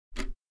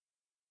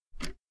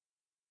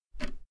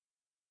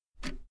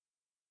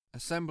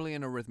Assembly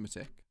and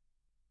Arithmetic.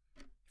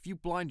 If you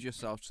blind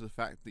yourself to the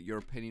fact that your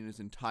opinion is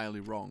entirely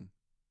wrong,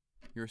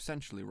 you're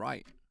essentially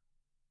right.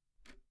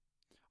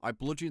 I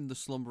bludgeoned the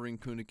slumbering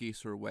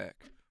Kunagisa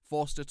awake,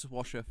 forced her to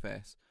wash her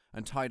face,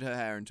 and tied her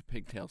hair into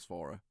pigtails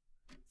for her.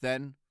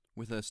 Then,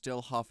 with her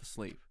still half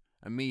asleep,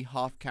 and me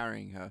half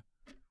carrying her,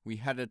 we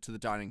headed to the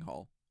dining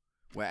hall,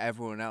 where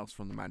everyone else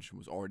from the mansion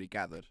was already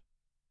gathered.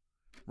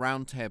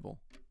 Round table.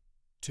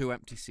 2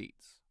 empty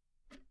seats.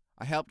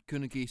 I helped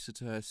Kunagisa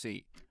to her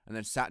seat, and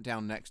then sat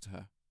down next to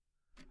her.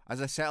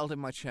 As I settled in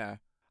my chair,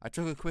 I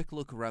took a quick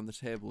look around the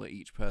table at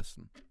each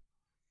person.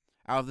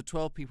 Out of the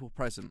 12 people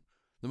present,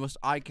 the most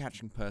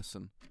eye-catching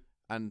person,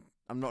 and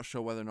I'm not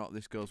sure whether or not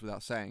this goes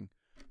without saying,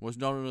 was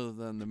none other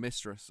than the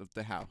mistress of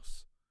the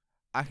house,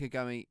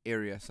 Akagami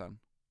Irie-san.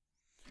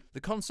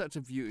 The concept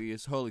of beauty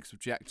is wholly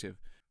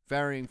subjective,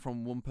 varying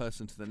from one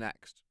person to the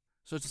next,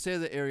 so to say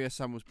that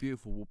Irie-san was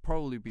beautiful will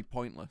probably be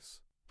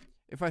pointless.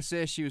 If I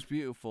say she was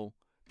beautiful,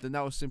 then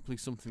that was simply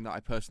something that I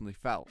personally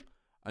felt,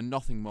 and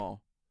nothing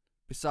more.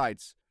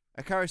 Besides,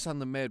 Akari-san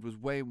the maid was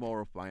way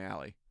more up my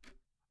alley,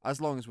 as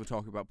long as we're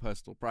talking about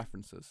personal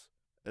preferences.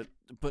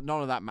 But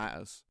none of that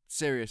matters.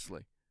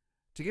 Seriously.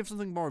 To give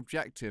something more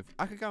objective,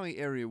 Akagami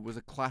Irie was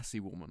a classy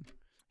woman.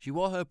 She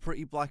wore her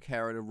pretty black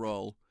hair in a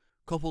roll,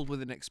 coupled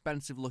with an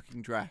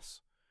expensive-looking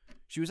dress.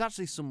 She was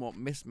actually somewhat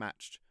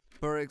mismatched,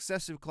 but her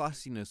excessive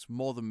classiness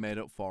more than made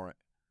up for it.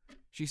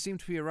 She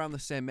seemed to be around the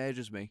same age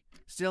as me,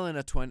 still in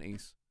her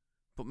 20s.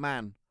 But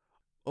man,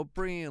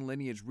 upbringing and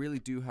lineage really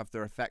do have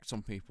their effects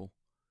on people.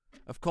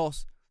 Of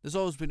course, there's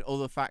always been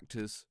other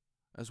factors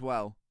as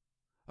well.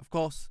 But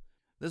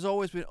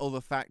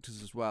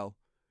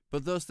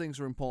those things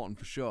are important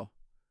for sure.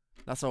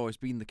 That's always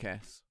been the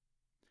case.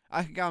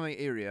 Akagami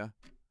Irie,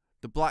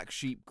 the black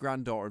sheep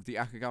granddaughter of the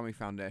Akagami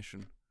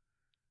Foundation.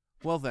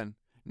 Well then,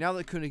 now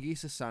that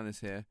Kunagisa-san is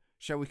here,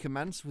 shall we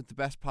commence with the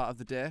best part of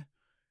the day?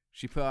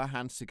 She put her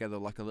hands together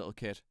like a little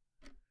kid.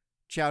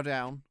 Chow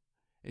down.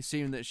 It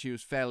seemed that she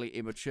was fairly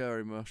immature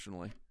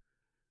emotionally.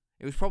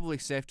 It was probably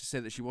safe to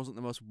say that she wasn't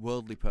the most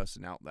worldly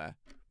person out there,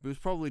 but it was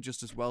probably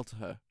just as well to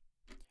her.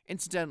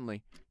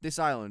 Incidentally, this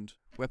island,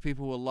 where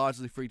people were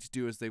largely free to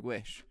do as they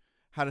wish,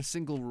 had a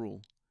single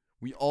rule.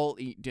 We all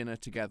eat dinner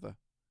together.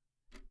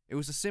 It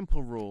was a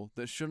simple rule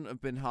that shouldn't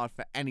have been hard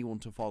for anyone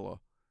to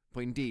follow,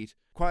 but indeed,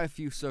 quite a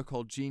few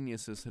so-called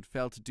geniuses had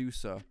failed to do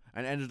so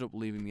and ended up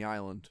leaving the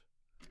island.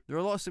 There are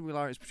a lot of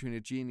similarities between a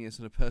genius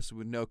and a person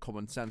with no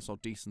common sense or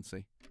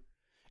decency.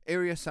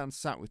 Irie-san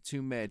sat with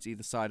 2 maids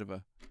either side of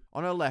her.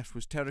 On her left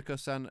was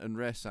Teriko-san and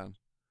Rei-san.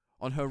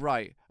 On her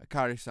right,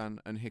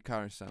 Akari-san and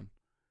Hikari-san.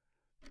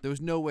 There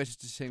was no way to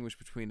distinguish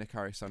between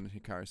Akari-san and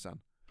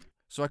Hikari-san,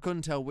 so I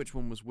couldn't tell which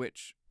one was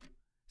which.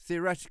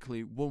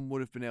 Theoretically, one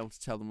would have been able to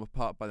tell them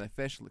apart by their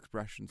facial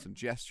expressions and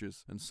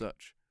gestures and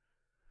such.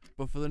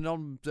 But for the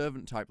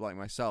non-observant type like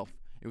myself,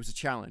 it was a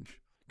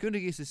challenge.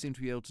 Kunagisa seemed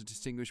to be able to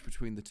distinguish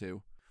between the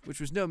two, which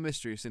was no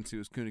mystery since it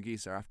was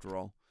Kunagisa after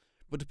all.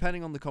 But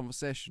depending on the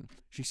conversation,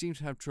 she seemed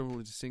to have trouble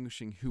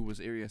distinguishing who was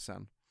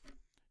Irie-san.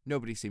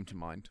 Nobody seemed to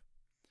mind.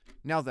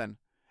 Now then,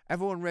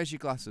 everyone raise your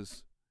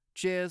glasses.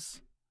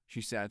 Cheers,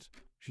 she said,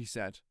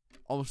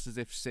 almost as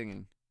if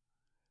singing.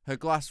 Her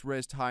glass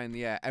raised high in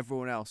the air,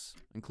 everyone else,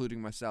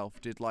 including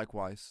myself, did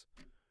likewise.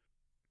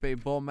 But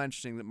it bore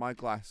mentioning that my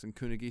glass and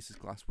Kunagisa's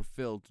glass were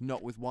filled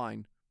not with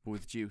wine, but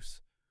with juice.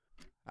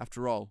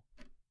 After all,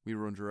 we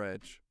were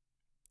underage.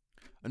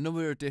 A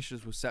number of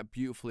dishes were set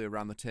beautifully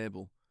around the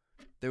table.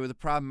 They were the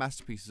proud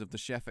masterpieces of the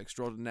chef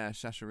extraordinaire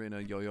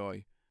Shasharina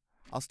Yoyoi.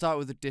 I'll start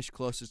with the dish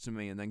closest to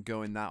me and then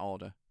go in that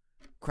order.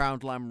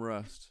 Crowned lamb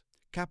roast,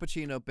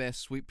 cappuccino-based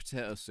sweet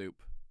potato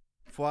soup,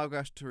 foie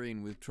gras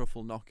terrine with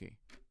truffle gnocchi,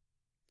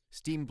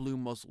 steamed blue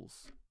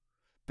mussels,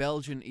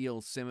 Belgian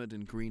eel simmered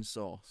in green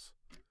sauce,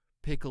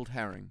 pickled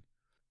herring,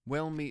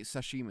 whale meat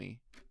sashimi,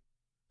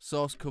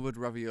 sauce-covered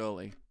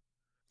ravioli,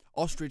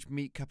 ostrich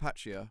meat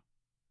carpaccio,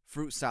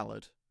 fruit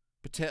salad,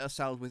 potato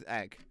salad with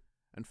egg,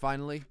 and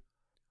finally,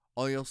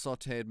 oil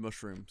sautéed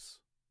mushrooms.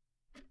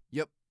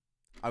 Yep,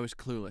 I was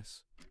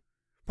clueless.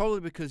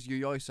 Probably because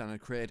Yoyoi-san had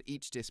created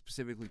each dish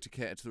specifically to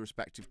cater to the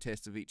respective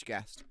tastes of each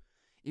guest.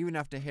 Even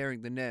after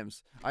hearing the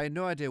names, I had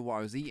no idea what I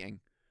was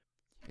eating.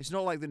 It's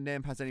not like the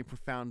name has a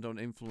profound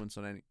influence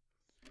on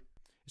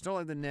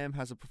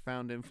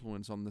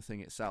the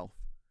thing itself,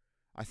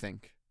 I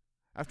think.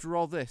 After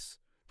all this,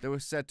 there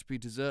was said to be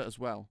dessert as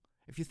well.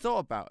 If you thought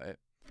about it,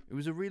 it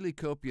was a really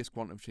copious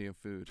quantity of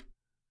food.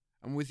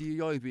 And with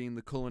Yoyoi being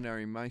the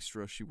culinary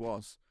maestro she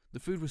was, the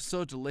food was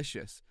so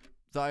delicious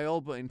that I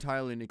all but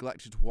entirely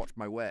neglected to watch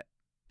my weight.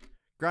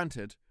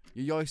 Granted,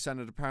 Yoyoi-san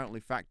had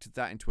apparently factored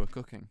that into her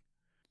cooking.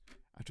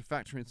 After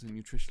factoring in the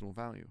nutritional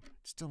value,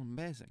 it's still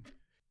amazing.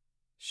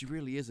 She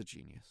really is a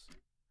genius,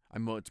 I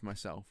muttered to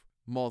myself,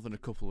 more than a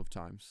couple of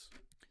times.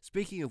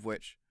 Speaking of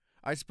which,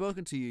 I had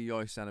spoken to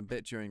Yoyoi-san a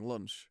bit during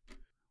lunch.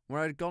 When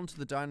I had gone to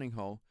the dining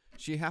hall,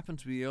 she happened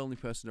to be the only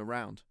person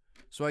around,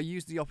 so I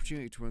used the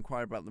opportunity to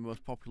inquire about the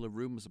most popular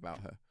rumours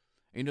about her.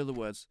 In other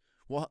words,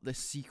 what the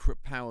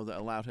secret power that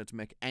allowed her to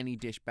make any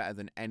dish better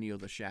than any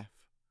other chef.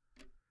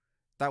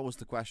 That was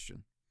the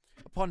question.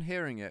 Upon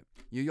hearing it,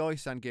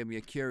 Yayoi-san gave me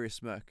a curious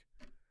smirk.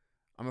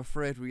 I'm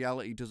afraid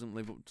reality doesn't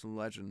live up to the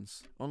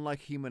legends.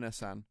 Unlike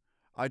Himuna-san,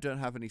 I don't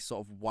have any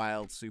sort of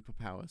wild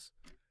superpowers.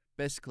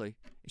 Basically,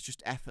 it's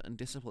just effort and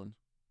discipline.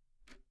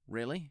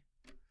 Really?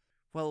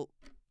 Well,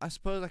 I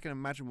suppose I can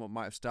imagine what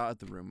might have started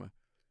the rumour.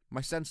 My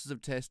senses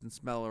of taste and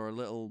smell are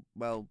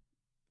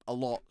a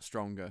lot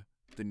stronger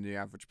than the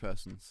average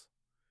person's.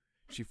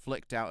 She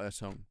flicked out her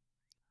tongue.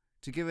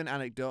 To give an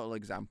anecdotal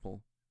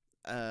example,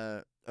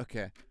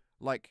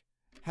 like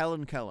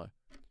Helen Keller.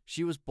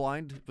 She was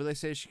blind, but they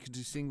say she could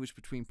distinguish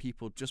between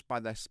people just by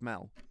their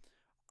smell.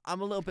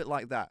 I'm a little bit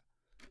like that.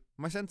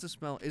 My sense of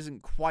smell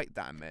isn't quite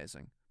that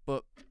amazing,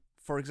 but,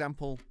 for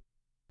example,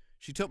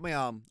 she took my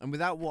arm and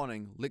without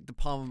warning licked the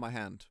palm of my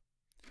hand.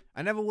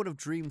 I never would have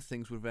dreamed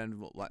things would have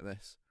ended up like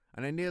this,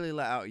 and I nearly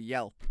let out a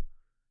yelp,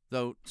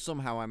 though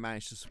somehow I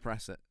managed to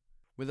suppress it.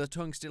 With her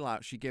tongue still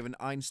out, she gave an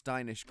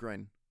Einsteinish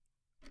grin.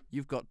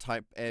 You've got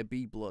type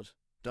AB blood,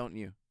 don't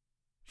you?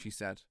 She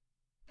said.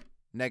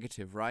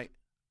 Negative, right?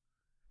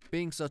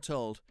 Being so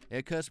told, it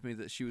occurred to me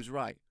that she was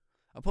right.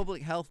 A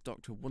public health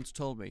doctor once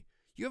told me,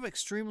 you have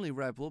extremely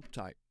rare blood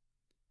type.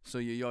 So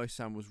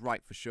Yayoi-san was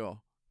right for sure.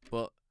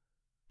 But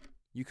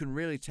you can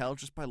really tell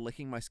just by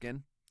licking my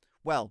skin?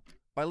 Well,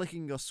 by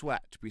licking your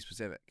sweat, to be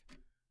specific.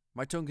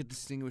 My tongue could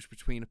distinguish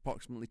between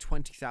approximately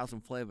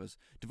 20,000 flavours,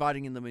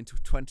 dividing them into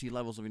 20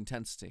 levels of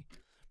intensity.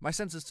 My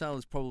sense of smell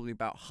is probably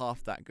about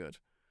half that good,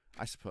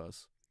 I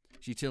suppose.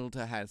 She tilted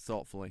her head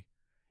thoughtfully.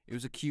 It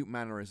was a cute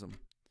mannerism.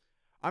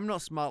 I'm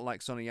not smart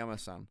like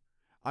Sonayama-san.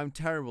 I'm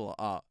terrible at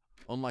art,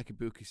 unlike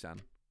Ibuki-san.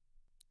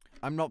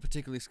 I'm not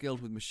particularly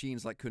skilled with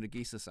machines like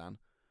Kunagisa-san.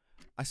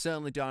 I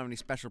certainly don't have any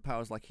special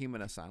powers like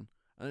Himuna-san, and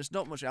there's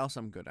not much else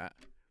I'm good at.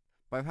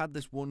 But I've had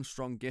this one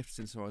strong gift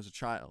since I was a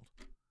child.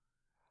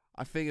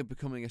 I figured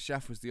becoming a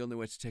chef was the only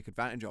way to take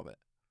advantage of it.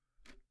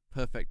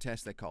 Perfect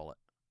taste, they call it.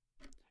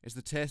 It's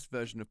the taste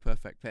version of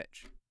perfect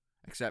pitch.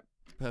 Except,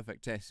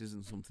 perfect taste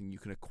isn't something you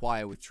can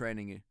acquire with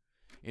training.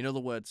 In other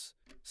words,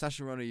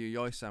 Sashirona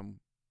Yayoi-san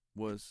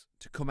was,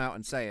 to come out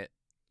and say it,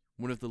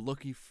 one of the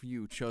lucky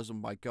few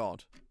chosen by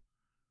God.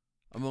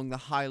 Among the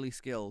highly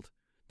skilled,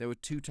 there were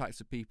two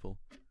types of people.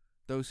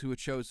 Those who are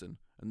chosen,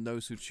 and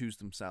those who choose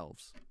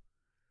themselves.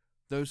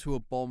 Those who are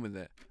born with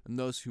it, and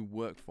those who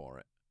work for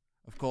it.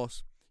 Of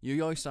course,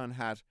 Yayoi-san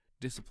had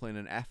discipline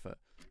and effort,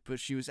 but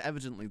she was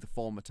evidently the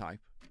former type.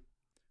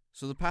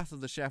 So the path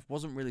of the chef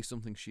wasn't really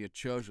something she had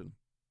chosen.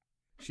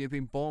 She had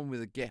been born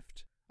with a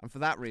gift, and for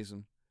that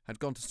reason, had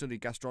gone to study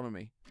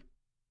gastronomy,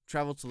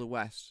 travelled to the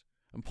West,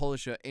 and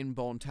polish her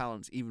inborn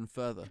talents even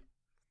further.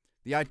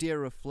 The idea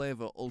of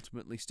flavour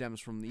ultimately stems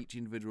from each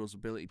individual's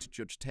ability to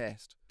judge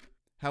taste.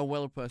 How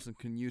well a person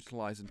can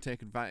utilise and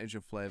take advantage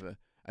of flavour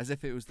as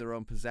if it was their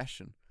own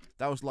possession,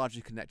 that was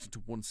largely connected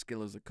to one's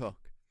skill as a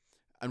cook,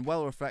 and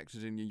well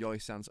reflected in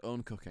Yayoi-san's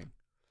own cooking.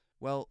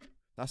 Well,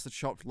 that's the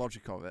chopped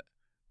logic of it,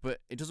 but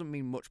it doesn't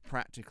mean much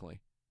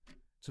practically.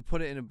 To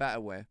put it in a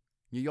better way,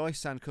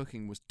 Yayoi-san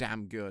cooking was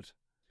damn good.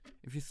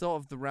 If you thought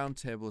of the round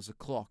table as a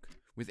clock,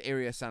 with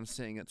Iria-san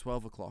sitting at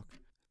 12 o'clock,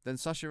 then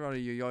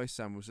Sashirada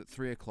Yayoi-san was at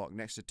 3 o'clock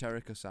next to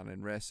Teriko-san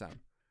and Rei-san.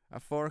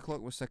 At 4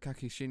 o'clock was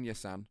Sakaki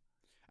Shinya-san.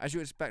 As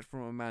you expect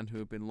from a man who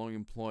had been long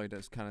employed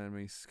as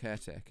Kanemi's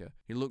caretaker,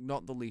 he looked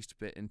not the least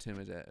bit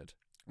intimidated,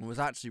 and was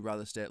actually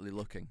rather stately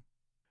looking.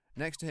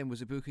 Next to him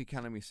was Ibuki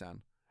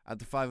Kanemi-san, at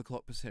the 5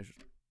 o'clock position.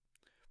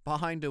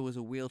 Behind her was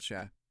a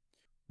wheelchair,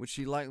 which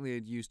she likely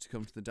had used to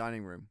come to the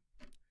dining room.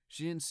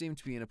 She didn't seem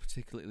to be in a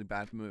particularly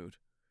bad mood,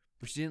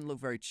 but she didn't look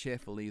very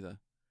cheerful either.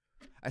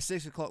 At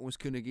 6 o'clock was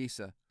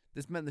Kunagisa.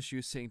 This meant that she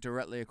was sitting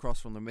directly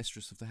across from the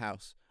mistress of the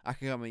house,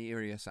 Akagami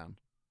Iria-san.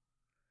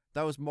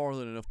 That was more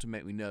than enough to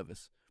make me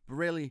nervous, but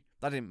really,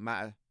 that didn't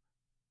matter.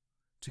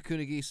 To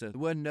Kunagisa, the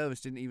word nervous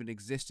didn't even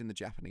exist in the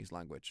Japanese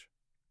language.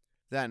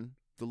 Then,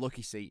 the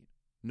lucky seat,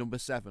 number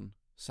 7,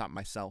 sat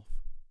myself.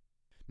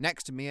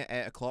 Next to me at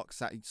 8 o'clock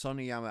sat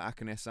Sonayama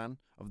Akane-san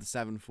of the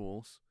Seven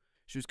Fools.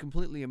 She was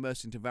completely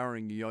immersed in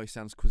devouring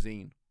Yayoi-san's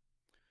cuisine.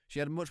 She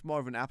had much more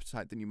of an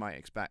appetite than you might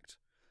expect.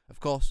 Of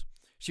course,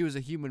 she was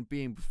a human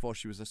being before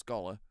she was a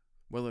scholar,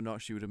 whether or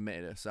not she would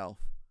admit it herself.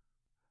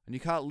 And you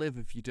can't live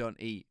if you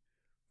don't eat.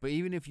 But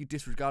even if you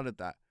disregarded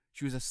that,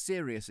 she was a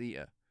serious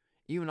eater.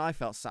 Even I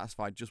felt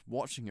satisfied just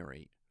watching her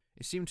eat.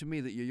 It seemed to me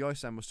that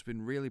Yayoi-san must have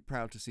been really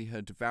proud to see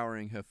her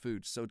devouring her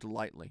food so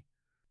delightfully.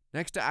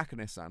 Next to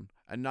Akane-san,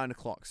 at 9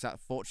 o'clock sat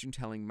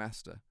fortune-telling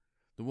master,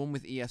 the one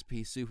with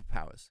ESP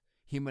superpowers,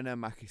 Himune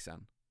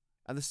Maki-san.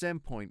 At the same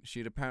point, she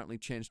had apparently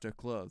changed her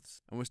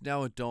clothes, and was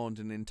now adorned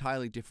in an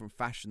entirely different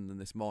fashion than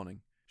this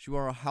morning. She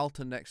wore a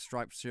halter-neck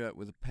striped shirt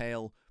with a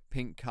pale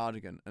pink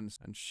cardigan and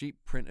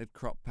sheep-printed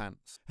crop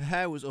pants. Her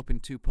hair was up in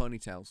 2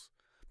 ponytails,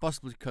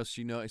 possibly because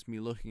she noticed me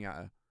looking at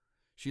her.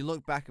 She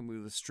looked back at me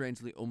with a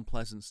strangely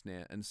unpleasant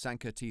sneer and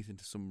sank her teeth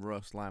into some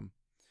roast lamb.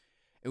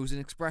 It was an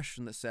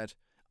expression that said,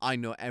 I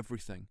know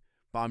everything,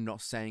 but I'm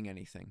not saying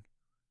anything.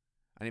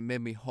 And it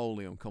made me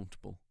wholly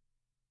uncomfortable.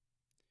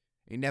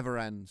 It never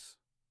ends.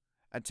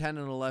 At 10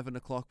 and 11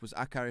 o'clock was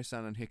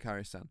Akari-san and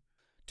Hikari-san.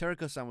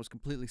 Terako-san was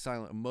completely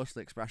silent and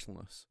mostly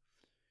expressionless.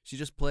 She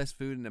just placed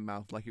food in her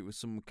mouth like it was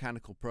some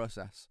mechanical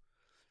process.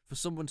 For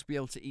someone to be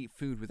able to eat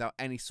food without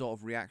any sort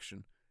of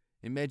reaction,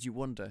 it made you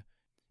wonder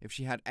if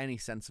she had any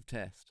sense of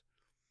taste.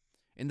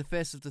 In the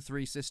face of the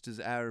three sisters'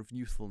 air of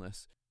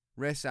youthfulness,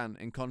 Rei-san,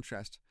 in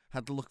contrast,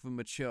 had the look of a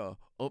mature,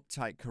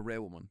 uptight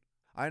career woman.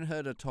 I hadn't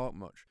heard her talk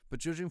much, but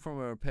judging from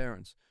her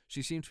appearance,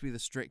 she seemed to be the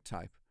strict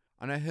type,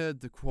 and I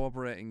heard the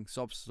corroborating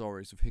sob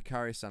stories of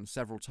Hikari-san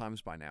several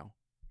times by now.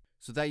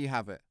 So there you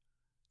have it.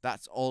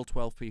 That's all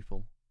 12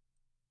 people.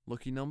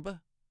 Lucky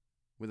number?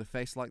 With a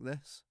face like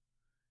this?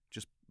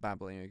 Just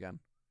babbling again.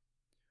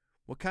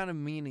 What kind of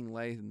meaning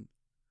lay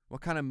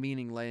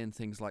in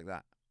things like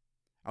that?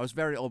 I was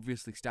very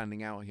obviously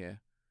standing out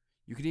here.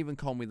 You could even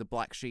call me the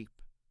black sheep.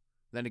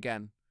 Then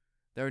again,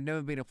 there had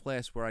never been a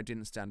place where I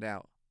didn't stand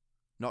out.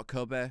 Not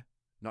Kobe,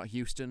 not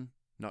Houston,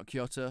 not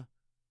Kyoto,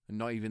 and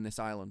not even this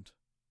island.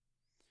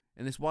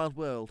 In this wild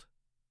world,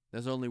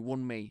 there's only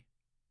one me.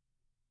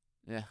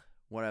 Yeah,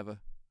 whatever.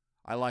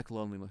 I like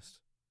loneliness.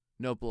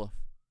 No bluff,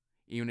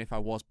 even if I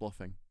was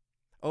bluffing.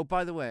 Oh,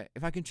 by the way,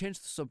 if I can change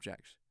the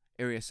subject,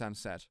 Irie-san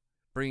said,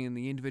 bringing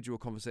the individual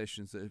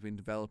conversations that had been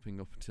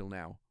developing up until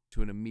now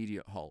to an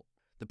immediate halt.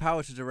 The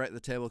power to direct the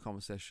table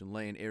conversation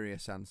lay in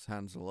Irie-san's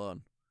hands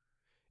alone.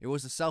 It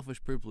was a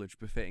selfish privilege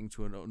befitting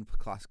to an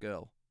upper-class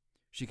girl.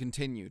 She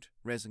continued,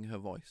 raising her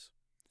voice.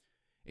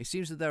 It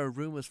seems that there are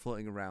rumours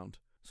floating around,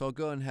 so I'll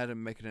go ahead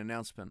and make an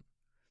announcement.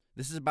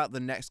 This is about the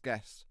next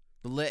guest,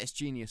 the latest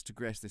genius to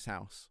grace this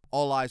house.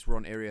 All eyes were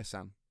on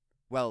Irie-san.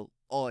 Well,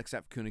 all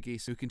except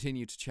Kunagisa, who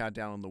continued to chow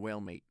down on the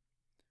whale meat.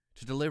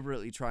 To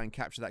deliberately try and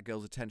capture that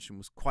girl's attention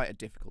was quite a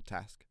difficult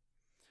task.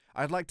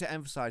 I'd like to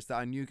emphasise that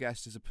our new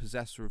guest is a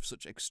possessor of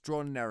such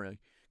extraordinary,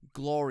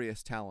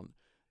 glorious talent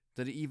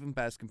that it even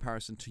bears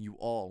comparison to you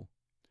all.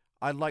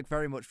 I'd like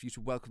very much for you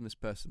to welcome this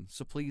person,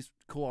 so please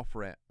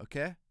cooperate,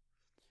 okay?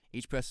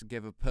 Each person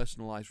gave a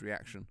personalised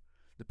reaction.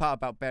 The part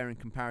about bearing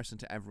comparison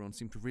to everyone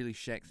seemed to really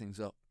shake things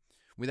up,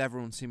 with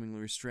everyone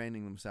seemingly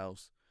restraining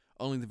themselves.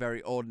 Only the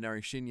very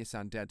ordinary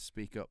Shinya-san dared to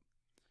speak up.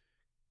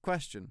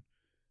 Question.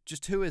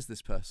 Just who is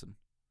this person?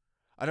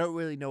 I don't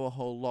really know a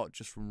whole lot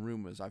just from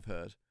rumours I've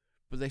heard,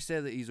 but they say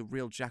that he's a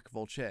real jack of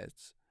all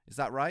trades. Is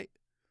that right?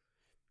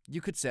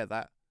 You could say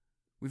that.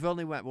 We've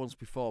only met once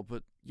before,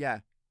 but yeah,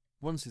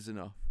 once is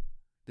enough.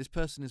 This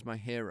person is my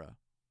hero.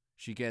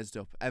 She gazed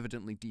up,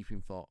 evidently deep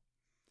in thought.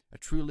 A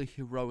truly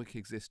heroic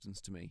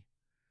existence to me.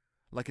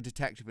 Like a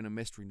detective in a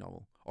mystery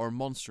novel, or a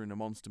monster in a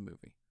monster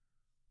movie.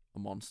 A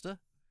monster?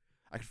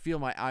 I could feel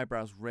my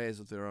eyebrows raise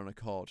of their own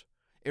accord.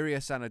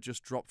 Irie-san had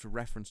just dropped a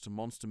reference to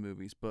monster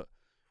movies, but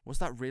was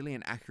that really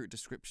an accurate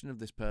description of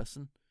this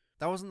person?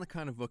 That wasn't the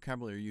kind of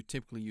vocabulary you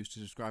typically use to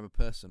describe a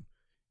person.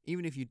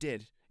 Even if you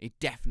did, it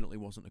definitely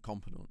wasn't a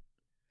compliment.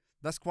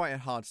 That's quite a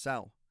hard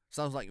sell.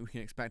 Sounds like we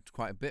can expect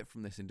quite a bit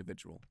from this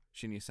individual,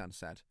 Shinya-san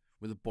said,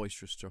 with a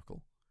boisterous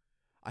chuckle.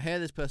 I hear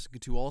this person can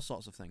do all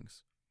sorts of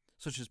things,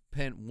 such as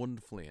paint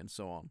wonderfully and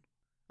so on.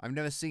 I've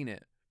never seen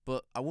it,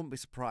 but I wouldn't be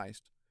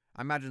surprised.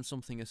 I imagine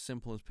something as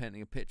simple as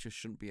painting a picture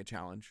shouldn't be a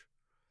challenge.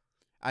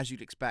 As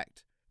you'd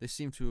expect, this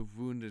seemed to have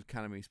wounded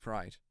Kanami's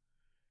pride.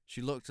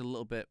 She looked a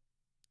little bit,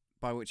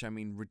 by which I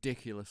mean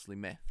ridiculously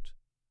miffed.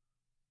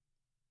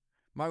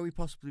 Might we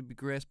possibly be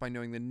graced by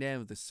knowing the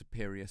name of this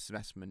superior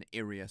specimen,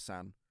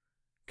 Irie-san?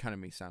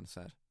 Kanami-san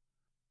said.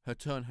 Her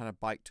tone had a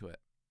bite to it.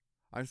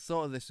 I'd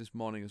thought of this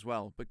morning as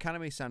well, but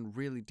Kanami-san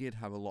really did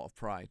have a lot of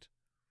pride.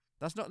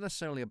 That's not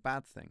necessarily a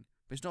bad thing,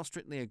 but it's not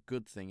strictly a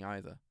good thing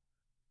either.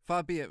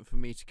 Far be it for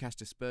me to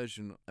cast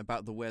aspersion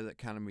about the way that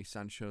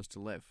Kanami-san chose to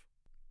live.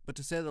 But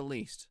to say the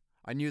least,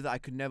 I knew that I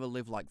could never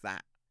live like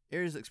that.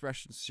 Irie's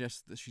expression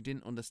suggested that she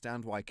didn't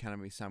understand why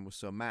Kanami-san was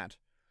so mad,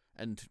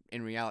 and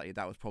in reality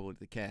that was probably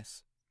the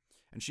case.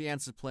 And she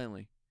answered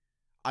plainly,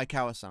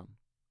 Aikawa-san.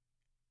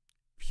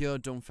 Pure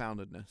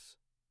dumbfoundedness.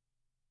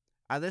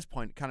 At this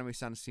point,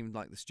 Kanami-san seemed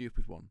like the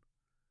stupid one.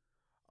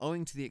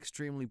 Owing to the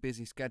extremely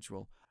busy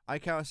schedule,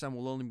 Aikawa-san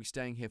will only be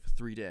staying here for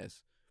 3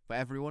 days. But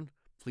everyone,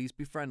 please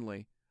be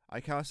friendly.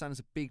 Aikawa-san is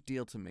a big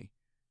deal to me.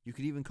 You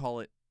could even call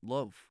it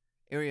love.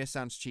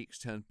 Irie-san's cheeks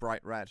turned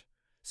bright red.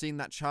 Seeing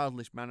that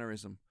childish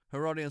mannerism,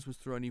 her audience was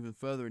thrown even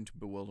further into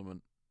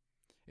bewilderment.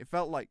 It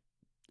felt like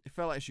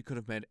she could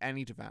have made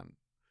any demand.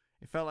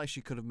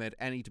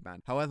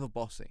 However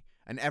bossy,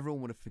 and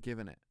everyone would have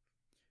forgiven it.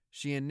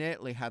 She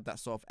innately had that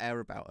sort of air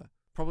about her,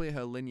 probably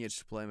her lineage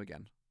to blame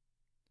again.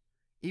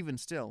 Even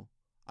still,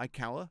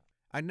 Aikawa?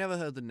 I'd never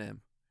heard the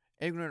name.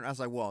 Ignorant as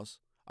I was,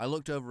 I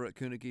looked over at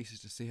Kunagisa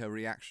to see her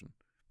reaction,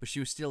 but she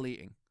was still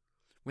eating.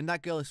 When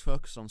that girl is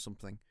focused on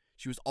something,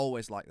 she was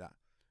always like that.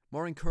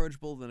 More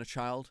incorrigible than a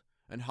child,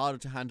 and harder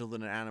to handle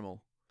than an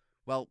animal.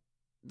 Well,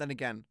 then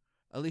again,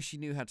 at least she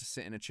knew how to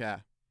sit in a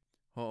chair.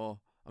 Oh,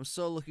 I'm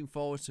so looking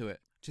forward to it.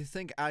 To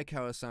think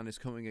Aikawa-san is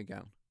coming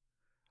again.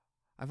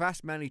 I've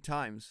asked many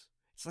times.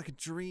 It's like a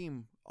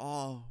dream.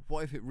 Oh,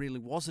 what if it really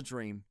was a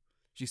dream?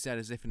 She said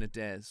as if in a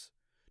daze.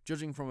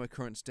 Judging from her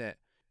current state,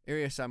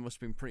 Irie-san must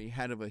have been pretty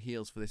head over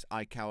heels for this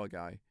Aikawa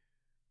guy.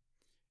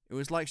 It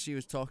was like she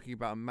was talking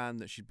about a man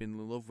that she'd been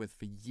in love with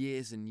for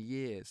years and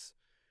years.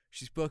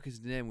 She spoke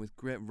his name with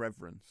great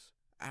reverence.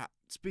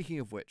 Speaking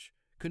of which,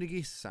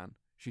 Kunigisa-san,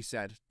 she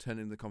said,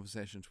 turning the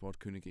conversation toward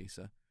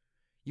Kunigisa.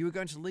 You were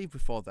going to leave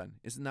before then,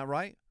 isn't that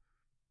right?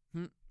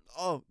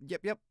 Oh,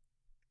 yep,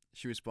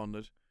 she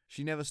responded.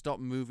 She never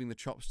stopped moving the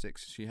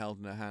chopsticks she held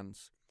in her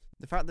hands.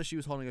 The fact that she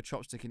was holding a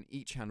chopstick in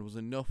each hand was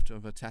enough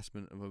of a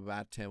testament of her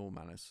bad table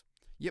manners.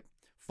 Yep,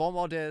 4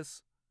 more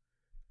days.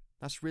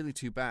 That's really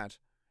too bad.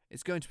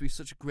 It's going to be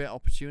such a great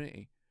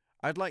opportunity.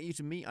 I'd like you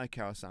to meet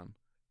Aikawa-san.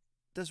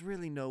 There's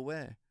really no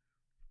way.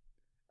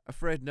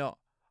 Afraid not.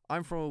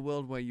 I'm from a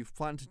world where you've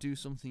planned to do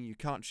something, you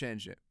can't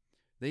change it.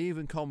 They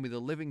even call me the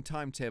living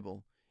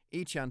timetable.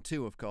 Ichan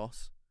too, of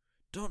course.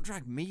 Don't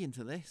drag me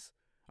into this,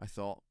 I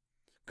thought.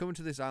 Coming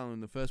to this island in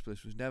the first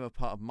place was never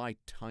part of my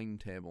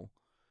timetable.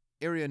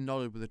 Iria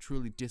nodded with a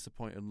truly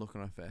disappointed look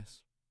on her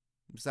face.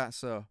 Is that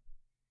so?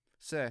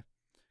 Say,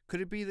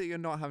 could it be that you're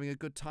not having a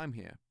good time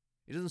here?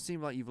 It doesn't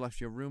seem like you've left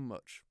your room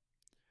much.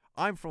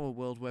 I'm from a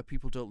world where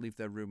people don't leave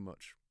their room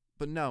much.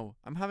 But no,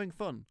 I'm having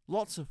fun.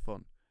 Lots of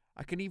fun.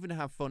 I can even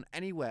have fun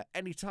anywhere,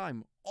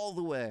 anytime, all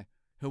the way.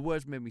 Her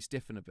words made me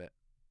stiffen a bit.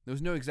 There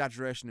was no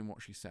exaggeration in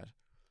what she said.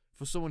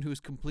 For someone who is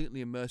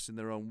completely immersed in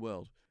their own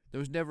world, there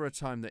was never a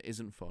time that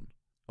isn't fun.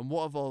 And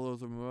what of all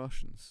other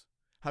emotions?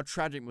 How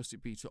tragic must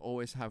it be to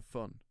always have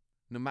fun,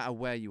 no matter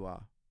where you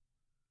are?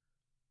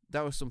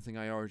 That was something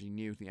I already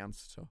knew the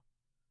answer to.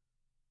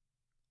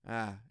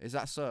 Is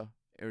that so?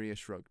 Iria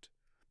shrugged.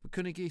 But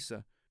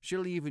Kunigisa,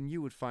 surely even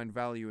you would find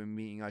value in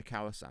meeting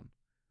Aikawa-san.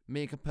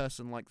 Meeting a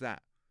person like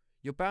that.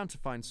 You're bound to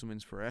find some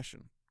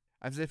inspiration.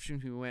 As if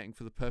she'd been waiting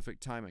for the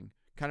perfect timing,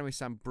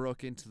 Kanami-san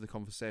broke into the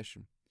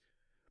conversation.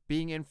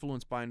 Being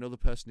influenced by another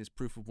person is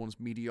proof of one's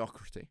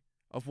mediocrity,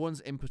 of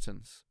one's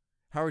impotence.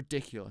 How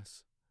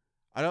ridiculous.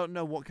 I don't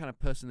know what kind of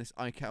person this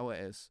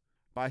Aikawa is,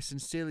 but I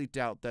sincerely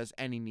doubt there's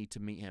any need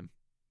to meet him.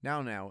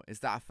 Now,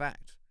 is that a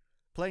fact?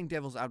 Playing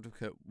devil's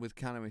advocate with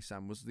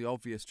Kanami-san was the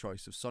obvious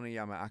choice of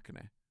Soniyama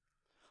Akane.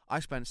 I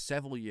spent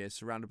several years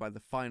surrounded by the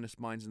finest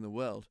minds in the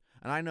world,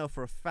 and I know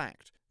for a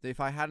fact that if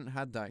I hadn't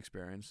had that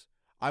experience,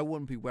 I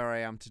wouldn't be where I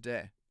am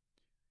today.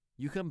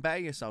 You can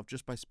better yourself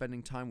just by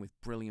spending time with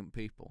brilliant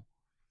people.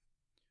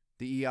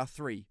 The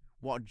ER3,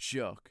 what a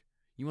joke.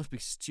 You must be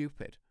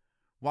stupid.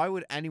 Why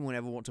would anyone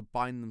ever want to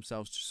bind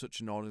themselves to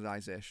such an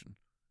organization?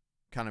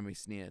 Kanami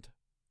sneered.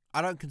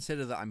 I don't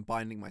consider that I'm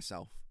binding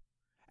myself.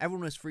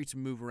 Everyone is free to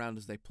move around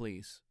as they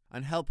please,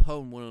 and help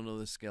hone one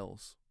another's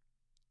skills.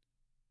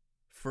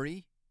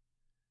 Free?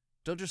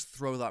 Don't just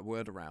throw that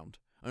word around.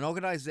 An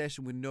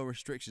organization with no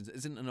restrictions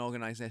isn't an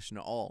organization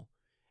at all.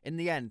 In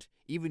the end,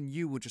 even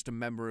you were just a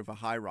member of a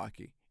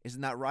hierarchy.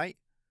 Isn't that right?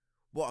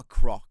 What a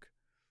crock.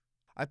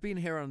 I've been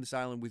here on this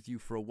island with you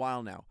for a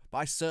while now, but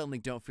I certainly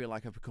don't feel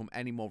like I've become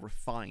any more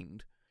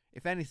refined.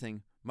 If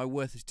anything, my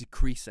worth is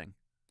decreasing.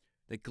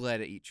 They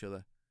glared at each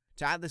other.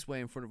 To act this way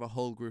in front of a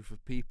whole group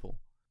of people.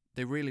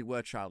 They really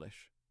were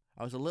childish.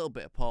 I was a little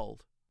bit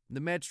appalled.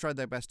 The maids tried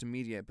their best to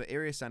mediate, but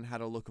Iria-san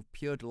had a look of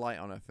pure delight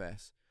on her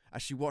face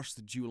as she watched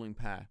the dueling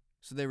pair,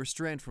 so they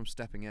refrained from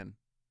stepping in.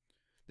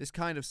 This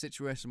kind of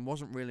situation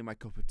wasn't really my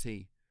cup of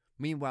tea.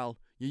 Meanwhile,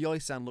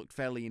 Yayoi-san looked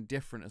fairly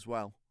indifferent as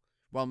well,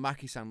 while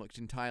Maki-san looked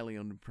entirely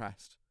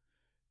unimpressed,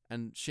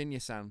 and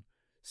Shinya-san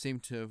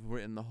seemed to have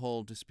written the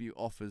whole dispute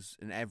off as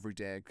an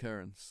everyday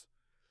occurrence.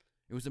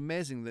 It was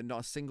amazing that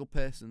not a single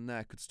person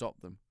there could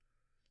stop them.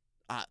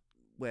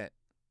 Wait,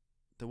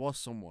 there was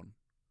someone.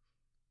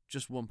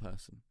 Just one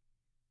person.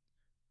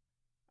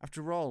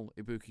 After all,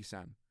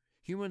 Ibuki-san,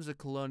 humans are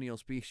colonial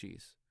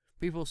species.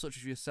 People such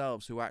as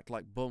yourselves who act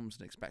like bums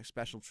and expect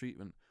special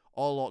treatment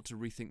all ought to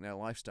rethink their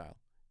lifestyle,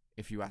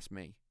 if you ask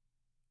me,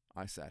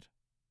 I said.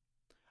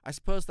 I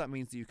suppose that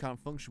means that you can't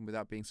function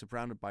without being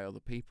surrounded by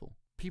other people.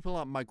 People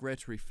aren't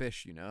migratory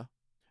fish, you know,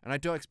 and I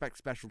don't expect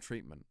special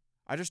treatment.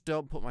 I just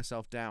don't put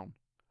myself down.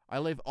 I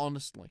live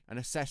honestly and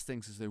assess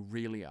things as they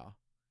really are.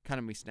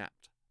 Kanami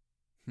snapped.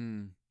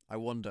 I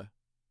wonder.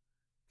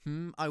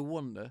 I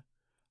wonder?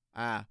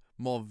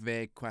 More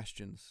vague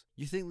questions.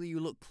 You think that you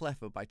look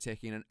clever by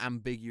taking an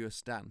ambiguous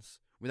stance,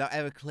 without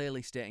ever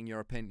clearly stating your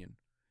opinion?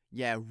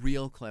 Yeah,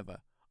 real clever.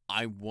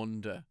 I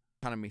wonder,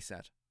 Kanami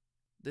said.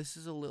 This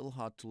is a little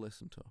hard to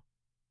listen to.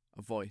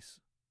 A voice.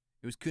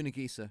 It was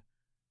Kunigisa.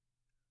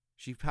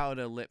 She pouted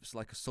her lips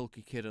like a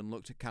sulky kid and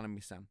looked at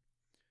Kanami-san.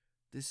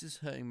 This is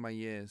hurting my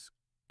ears.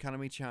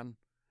 Kanami-chan,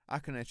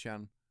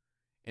 Akane-chan.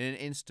 In an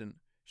instant,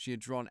 she had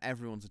drawn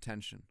everyone's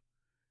attention.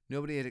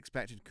 Nobody had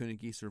expected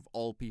Kunigisa of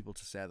all people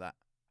to say that.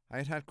 I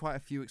had had quite a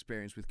few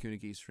experiences with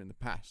Kunigisa in the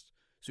past,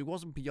 so it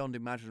wasn't beyond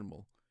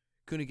imaginable.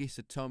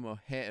 Kunigisa Tomo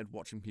hated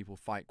watching people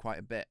fight quite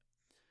a bit.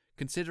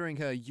 Considering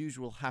her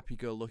usual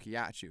happy-go-lucky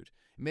attitude,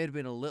 it may have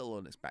been a little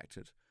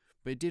unexpected,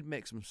 but it did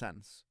make some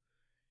sense.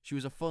 She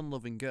was a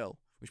fun-loving girl,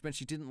 which meant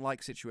she didn't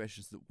like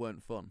situations that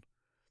weren't fun.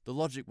 The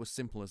logic was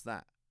simple as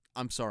that.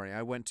 I'm sorry,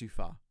 I went too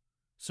far.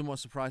 Somewhat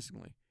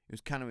surprisingly, it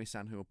was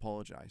Kanami-san who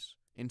apologized.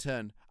 In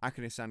turn,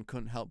 Akane-san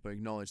couldn't help but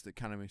acknowledge that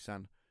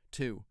Kanami-san,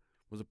 too,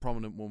 was a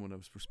prominent woman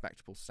of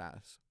respectable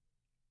status.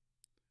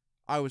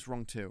 I was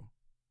wrong too,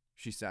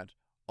 she said,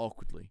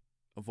 awkwardly,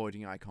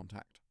 avoiding eye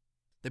contact.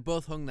 They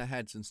both hung their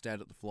heads and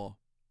stared at the floor,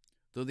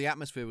 though the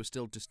atmosphere was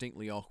still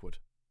distinctly awkward.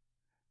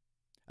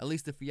 At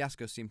least the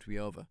fiasco seemed to be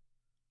over,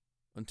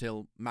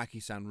 until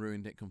Maki-san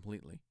ruined it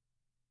completely.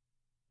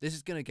 This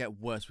is going to get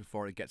worse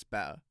before it gets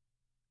better,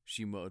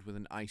 she muttered with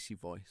an icy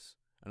voice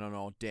and an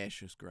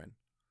audacious grin.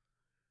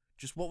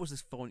 Just what was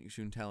this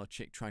fortune teller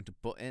chick trying to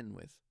butt in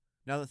with,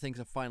 now that things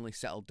have finally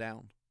settled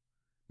down?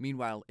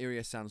 Meanwhile,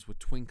 Irie-sans were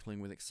twinkling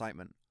with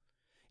excitement.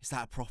 Is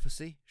that a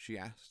prophecy? She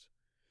asked.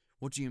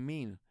 What do you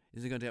mean?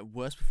 Is it going to get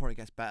worse before it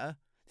gets better?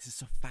 This is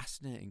so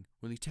fascinating.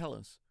 Will you tell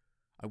us?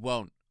 I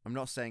won't. I'm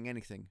not saying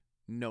anything.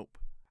 Nope.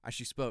 As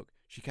she spoke,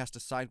 she cast a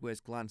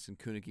sideways glance in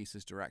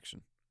Kunagisa's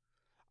direction.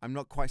 I'm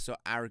not quite so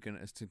arrogant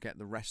as to get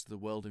the rest of the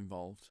world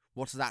involved.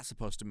 What's that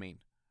supposed to mean?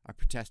 I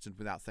protested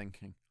without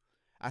thinking.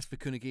 As for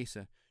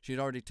Kunagisa, she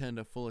had already turned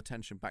her full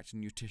attention back to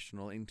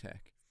nutritional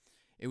intake.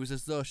 It was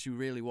as though she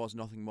really was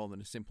nothing more than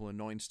a simple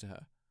annoyance to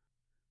her.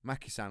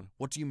 Maki-san,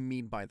 what do you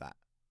mean by that?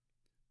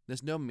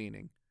 There's no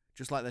meaning,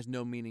 just like there's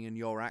no meaning in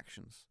your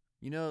actions.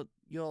 You know,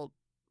 you're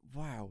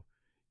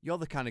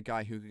the kind of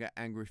guy who could get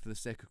angry for the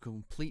sake of a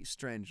complete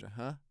stranger,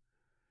 huh?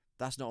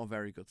 That's not a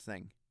very good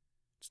thing.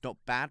 It's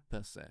not bad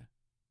per se,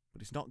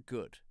 but it's not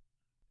good.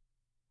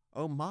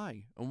 Oh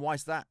my, and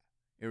why's that?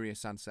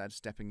 Irie-san said,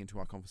 stepping into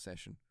our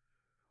conversation.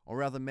 Or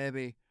rather,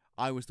 maybe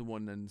I was the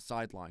one in the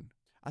sideline.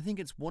 I think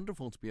it's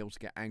wonderful to be able to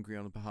get angry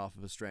on behalf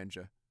of a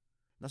stranger.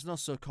 That's not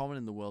so common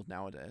in the world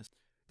nowadays.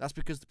 That's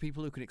because the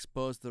people who can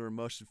expose their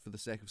emotions for the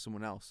sake of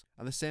someone else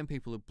are the same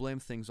people who blame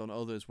things on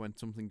others when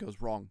something goes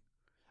wrong.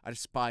 I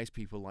despise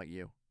people like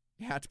you.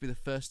 It had to be the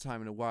first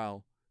time in a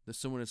while that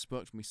someone had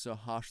spoke to me so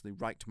harshly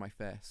right to my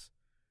face.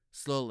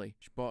 Slowly,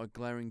 she brought a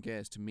glaring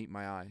gaze to meet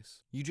my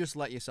eyes. You just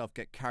let yourself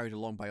get carried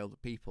along by other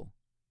people.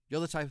 You're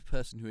the type of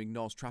person who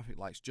ignores traffic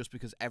lights just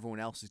because everyone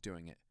else is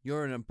doing it.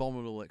 You're an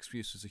abominable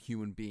excuse as a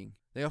human being.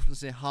 They often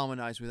say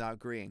harmonise without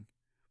agreeing.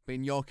 But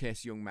in your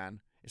case, young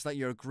man, it's like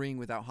you're agreeing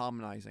without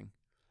harmonising.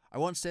 I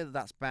won't say that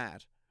that's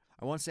bad.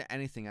 I won't say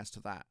anything as to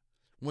that.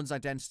 One's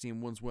identity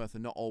and one's worth are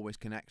not always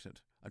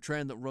connected. A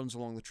train that runs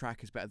along the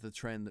track is better than a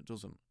train that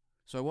doesn't.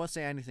 So I won't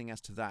say anything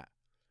as to that.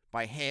 But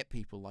I hate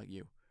people like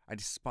you. I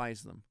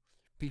despise them.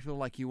 People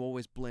like you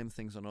always blame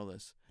things on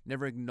others,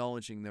 never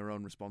acknowledging their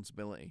own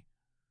responsibility.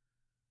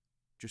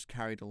 Just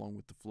carried along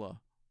with the flow.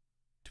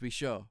 To be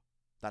sure,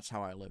 that's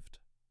how I lived.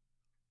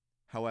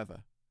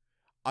 However,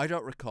 I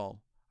don't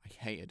recall. I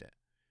hated it.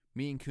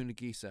 Me and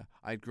Kunagisa,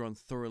 I had grown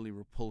thoroughly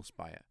repulsed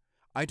by it.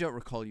 I don't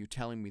recall you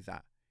telling me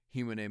that,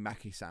 Himune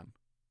Maki-san.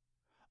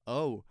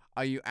 Oh,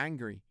 are you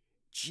angry?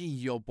 Gee,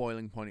 your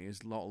boiling point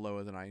is a lot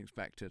lower than I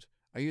expected.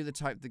 Are you the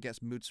type that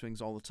gets mood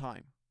swings all the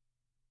time?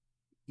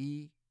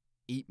 Eat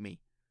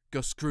me.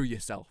 Go screw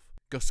yourself.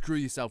 Go screw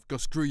yourself. Go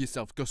screw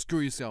yourself. Go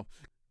screw yourself.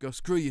 Go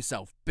screw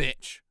yourself,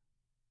 bitch.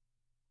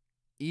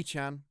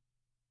 Ii-chan.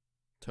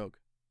 Tug.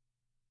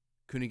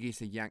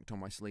 Kunagisa yanked on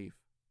my sleeve.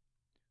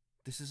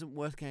 This isn't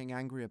worth getting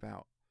angry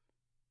about.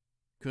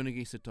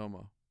 Kunagisa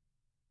Tomo.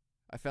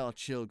 I felt a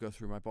chill go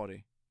through my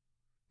body.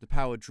 The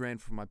power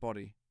drained from my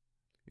body.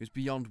 It was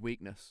beyond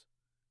weakness.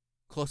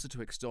 Closer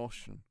to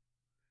exhaustion.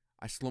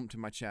 I slumped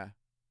in my chair.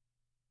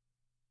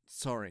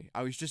 Sorry,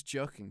 I was just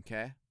joking,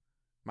 Kei?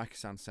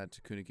 Maki-san said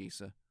to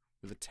Kunagisa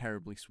with a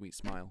terribly sweet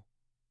smile.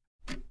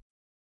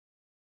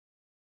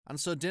 And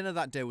so dinner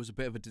that day was a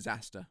bit of a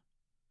disaster.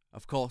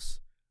 Of course,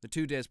 the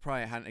 2 days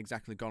prior hadn't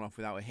exactly gone off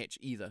without a hitch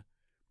either,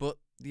 but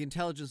the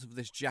intelligence of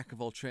this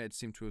jack-of-all-trades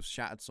seemed to have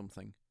shattered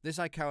something. This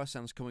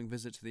Aikawa-san's coming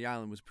visit to the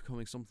island was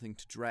becoming something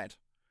to dread.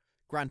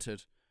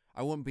 Granted,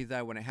 I wouldn't be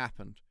there when it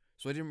happened,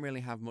 so I didn't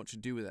really have much to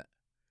do with it.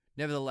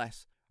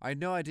 Nevertheless, I had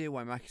no idea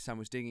why Maki-san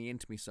was digging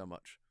into me so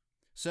much.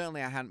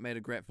 Certainly I hadn't made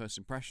a great first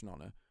impression on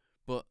her,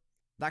 but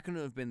that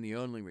couldn't have been the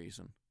only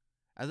reason.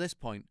 At this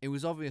point, it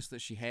was obvious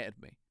that she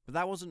hated me, but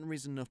that wasn't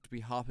reason enough to be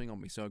harping on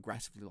me so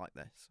aggressively like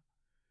this.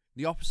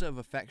 The opposite of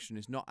affection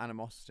is not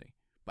animosity,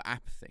 but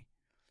apathy.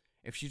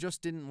 If she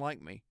just didn't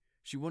like me,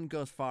 she wouldn't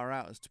go as far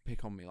out as to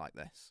pick on me like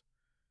this.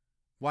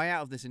 Why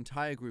out of this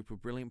entire group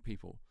of brilliant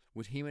people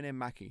would Himune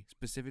Maki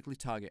specifically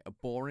target a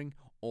boring,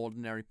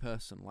 ordinary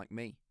person like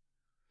me?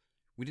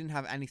 We didn't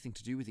have anything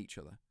to do with each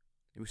other.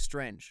 It was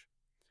strange.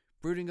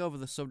 Brooding over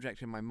the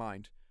subject in my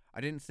mind,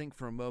 I didn't think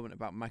for a moment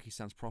about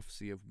Maki-san's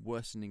prophecy of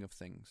worsening of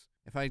things.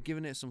 If I had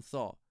given it some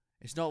thought,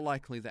 it's not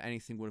likely that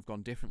anything would have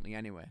gone differently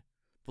anyway.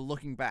 But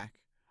looking back,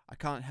 I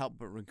can't help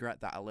but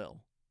regret that a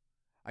little.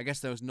 I guess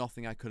there was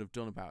nothing I could have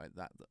done about it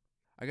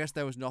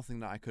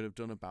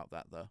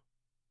though.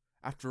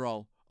 After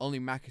all, only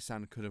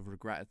Maki-san could have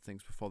regretted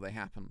things before they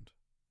happened.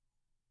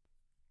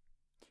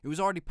 It was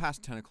already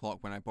past 10 o'clock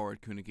when I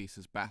borrowed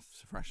Kunagisa's bath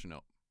to freshen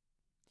up.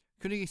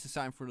 Kunagisa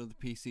sat in front of the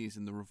PCs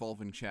in the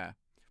revolving chair,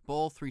 but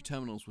all 3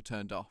 terminals were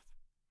turned off.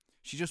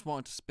 She just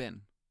wanted to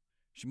spin.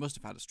 She must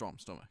have had a strong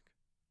stomach.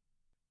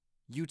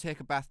 You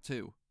take a bath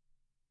too?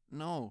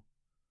 No.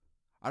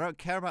 I don't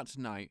care about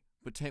tonight,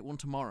 but take one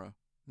tomorrow.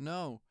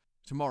 No.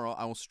 Tomorrow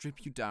I will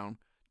strip you down,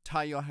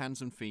 tie your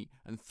hands and feet,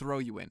 and throw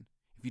you in.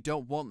 If you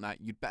don't want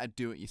that, you'd better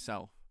do it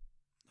yourself.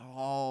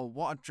 Oh,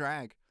 what a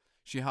drag.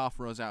 She half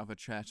rose out of her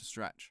chair to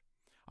stretch.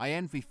 I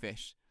envy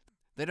fish.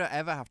 They don't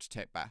ever have to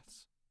take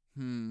baths.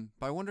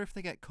 But I wonder if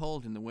they get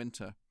cold in the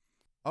winter.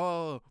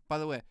 Oh, by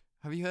the way,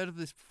 have you heard of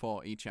this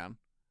before, Ichan?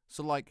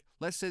 So like,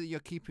 let's say that you're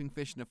keeping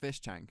fish in a fish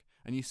tank,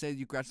 and you say that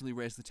you gradually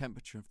raise the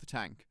temperature of the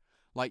tank.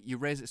 Like, you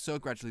raise it so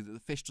gradually that the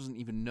fish doesn't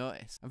even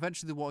notice.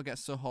 Eventually the water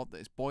gets so hot that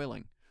it's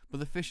boiling, but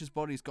the fish's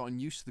body's gotten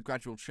used to the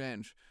gradual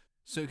change,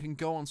 so it can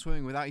go on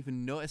swimming without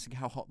even noticing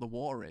how hot the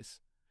water is.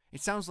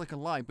 It sounds like a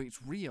lie, but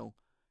it's real.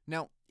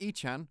 Now,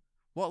 Ichan,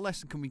 what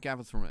lesson can we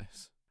gather from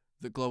this?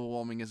 That global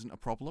warming isn't a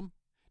problem?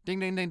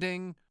 Ding ding ding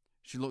ding!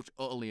 She looked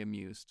utterly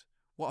amused.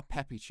 What a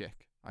peppy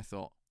chick, I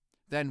thought.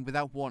 Then,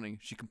 without warning,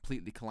 she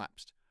completely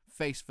collapsed.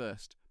 Face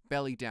first,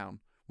 belly down,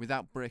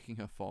 without breaking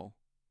her fall.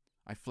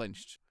 I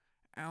flinched.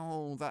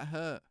 Ow, that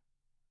hurt.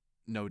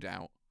 No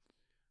doubt.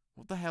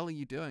 What the hell are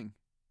you doing?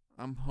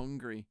 I'm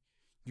hungry.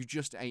 You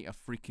just ate a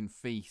freaking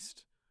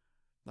feast.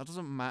 That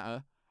doesn't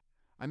matter.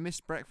 I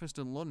missed breakfast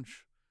and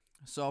lunch,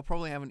 so I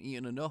probably haven't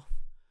eaten enough.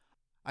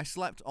 I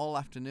slept all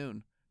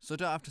afternoon, so I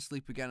don't have to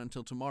sleep again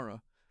until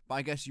tomorrow, but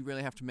I guess you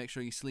really have to make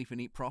sure you sleep and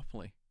eat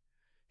properly.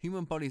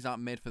 Human bodies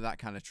aren't made for that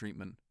kind of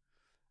treatment.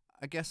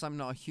 I guess I'm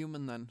not a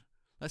human then.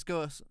 Let's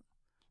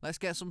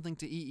get something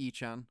to eat,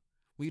 Ichan.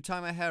 Will you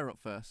tie my hair up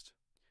first?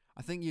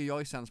 I think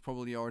Nisioisin's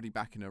probably already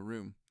back in her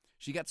room.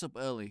 She gets up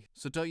early,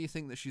 so don't you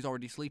think that she's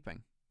already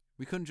sleeping?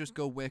 We couldn't just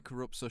go wake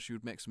her up so she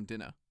would make some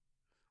dinner.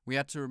 We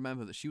had to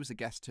remember that she was a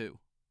guest too.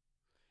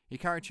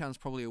 Hikari-chan's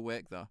probably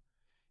awake though.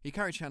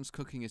 Hikari-chan's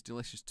cooking is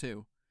delicious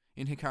too,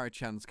 in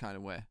Hikari-chan's kind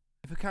of way.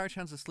 If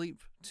Hikari-chan's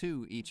asleep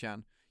too,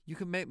 Ichan, you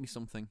can make me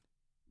something.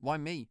 Why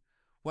me?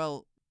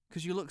 Well,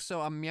 'cause you look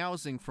so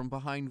amusing from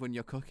behind when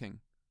you're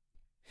cooking.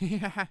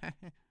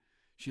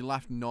 She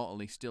laughed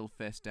naughtily, still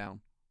face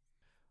down.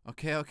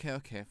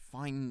 Okay,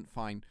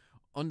 fine.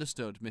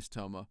 Understood, Miss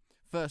Tomo.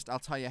 First, I'll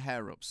tie your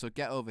hair up, so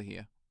get over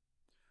here.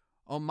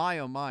 Oh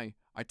my,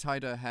 I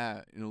tied her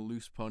hair in a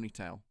loose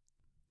ponytail.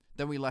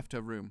 Then we left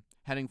her room,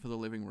 heading for the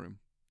living room.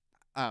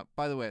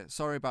 By the way,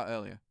 sorry about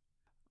earlier.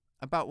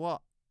 About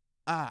what?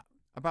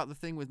 About the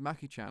thing with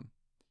Maki-chan.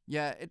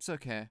 Yeah, it's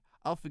okay.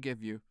 I'll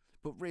forgive you.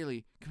 But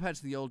really, compared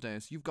to the old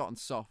days, you've gotten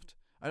soft.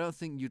 I don't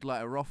think you'd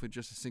let her off with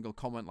just a single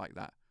comment like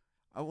that.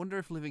 I wonder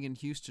if living in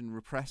Houston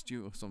repressed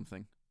you or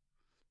something.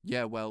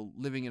 Yeah, well,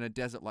 living in a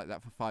desert like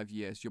that for 5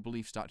 years, your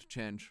beliefs start to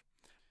change.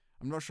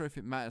 I'm not sure if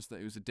it matters that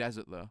it was a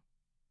desert, though.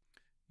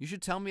 You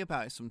should tell me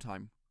about it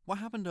sometime. What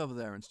happened over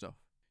there and stuff?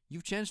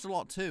 You've changed a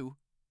lot too.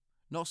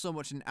 Not so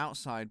much in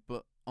outside,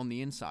 but on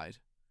the inside.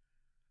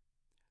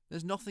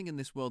 There's nothing in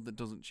this world that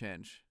doesn't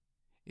change.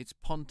 It's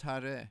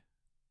Pontare.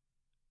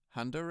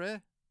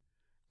 Handare?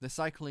 The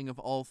cycling of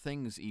all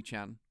things,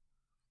 Ichan.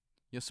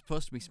 You're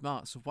supposed to be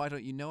smart, so why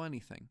don't you know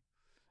anything?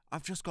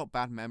 I've just got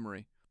bad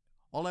memory.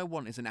 All I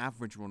want is an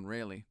average one,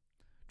 really.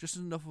 Just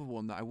enough of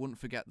one that I wouldn't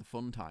forget the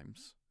fun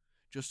times.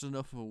 Just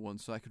enough of one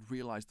so I could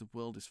realise the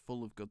world is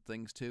full of good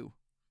things too.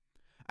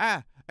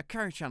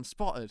 Ikari-chan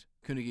spotted,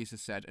 Kunigisa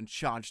said and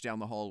charged down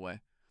the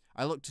hallway.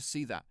 I looked to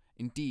see that,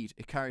 indeed,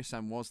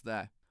 Ikari-san was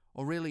there.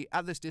 Or really,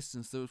 at this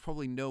distance there was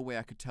probably no way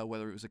I could tell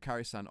whether it was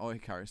Ikari-san or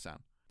Hikari-san.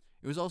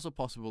 It was also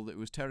possible that it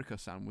was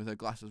Teriko-san with her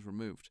glasses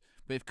removed,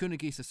 but if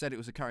Kunigisa said it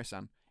was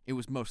Ikari-san, it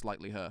was most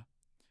likely her.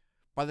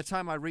 By the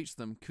time I reached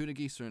them,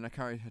 Kunigisa and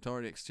Ikari had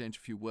already exchanged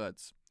a few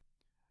words.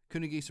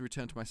 Kunigisa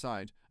returned to my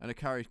side, and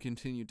Ikari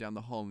continued down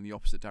the hall in the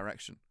opposite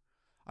direction.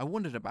 I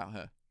wondered about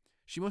her.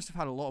 She must have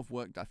had a lot of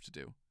work left to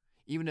do,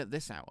 even at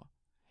this hour.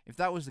 If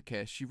that was the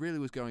case, she really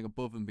was going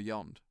above and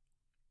beyond.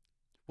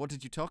 What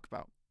did you talk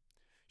about?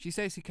 She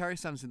says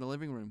Hikari-san's in the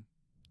living room.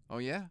 Oh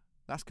yeah?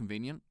 That's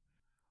convenient.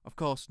 Of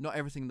course, not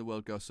everything in the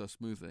world goes so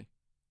smoothly.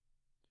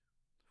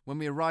 When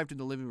we arrived in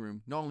the living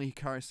room, not only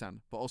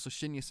Hikari-san, but also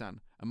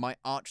Shinya-san and my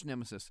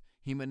arch-nemesis,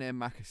 Himane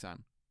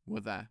Maki-san, were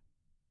there.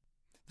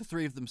 The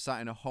three of them sat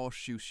in a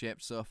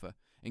horseshoe-shaped sofa,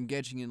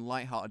 engaging in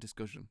light-hearted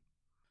discussion.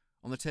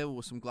 On the table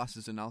were some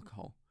glasses and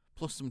alcohol,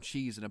 plus some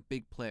cheese and a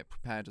big plate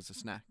prepared as a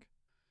snack.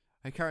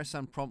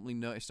 Hikari-san promptly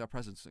noticed our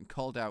presence and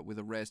called out with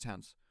a raised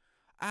hand,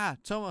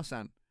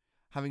 Tomo-san!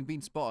 Having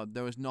been spotted,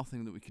 there was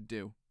nothing that we could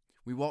do.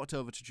 We walked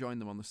over to join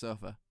them on the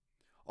sofa.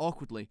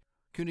 Awkwardly,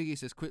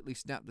 Kunigisa quickly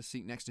snapped the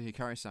seat next to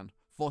Hikari-san,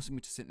 forcing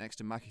me to sit next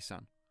to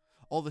Maki-san.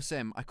 All the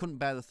same, I couldn't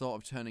bear the thought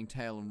of turning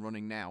tail and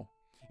running now.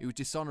 It was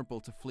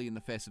dishonourable to flee in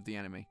the face of the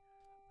enemy.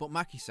 But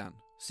Maki-san,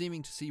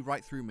 seeming to see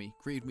right through me,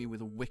 greeted me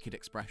with a wicked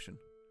expression.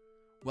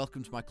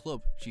 Welcome to my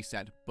club, she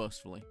said,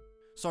 boastfully.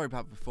 Sorry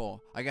about before,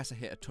 I guess I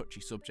hit a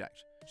touchy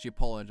subject. She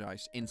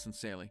apologised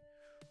insincerely.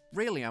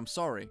 Really, I'm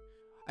sorry.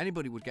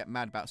 Anybody would get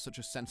mad about such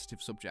a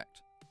sensitive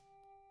subject.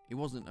 It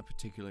wasn't a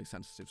particularly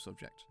sensitive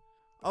subject.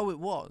 Oh, it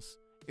was.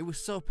 It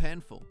was so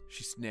painful,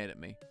 she sneered at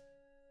me.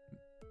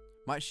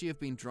 Might she have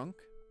been drunk?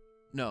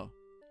 No,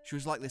 she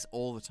was like this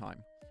all the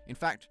time. In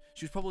fact,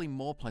 she was probably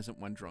more pleasant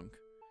when drunk.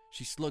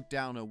 She slugged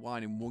down her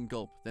wine in one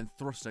gulp, then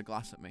thrust her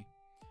glass at me.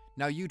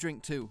 Now you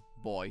drink too,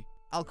 boy.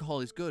 Alcohol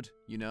is good,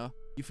 you know.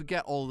 You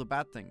forget all the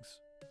bad things.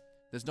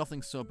 There's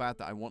nothing so bad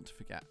that I want to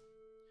forget.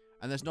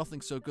 And there's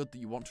nothing so good that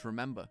you want to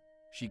remember.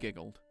 She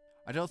giggled.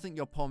 I don't think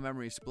your poor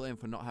memory is to blame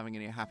for not having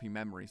any happy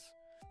memories.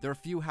 There are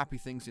few happy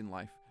things in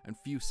life, and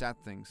few sad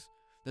things.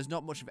 There's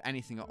not much of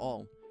anything at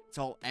all. It's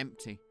all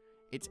empty.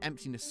 It's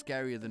emptiness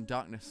scarier than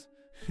darkness.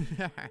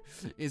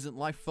 Isn't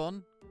life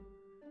fun?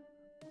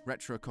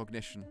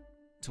 Retrocognition.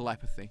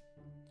 Telepathy.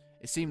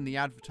 It seemed the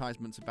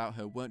advertisements about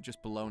her weren't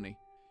just baloney.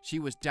 She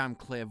was damn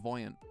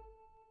clairvoyant.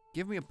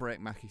 Give me a break,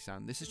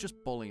 Maki-san. This is just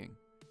bullying.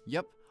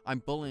 Yep, I'm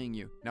bullying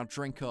you. Now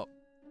drink up.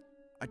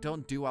 I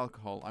don't do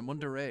alcohol. I'm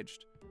underaged.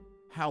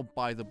 How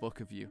by the book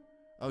of you.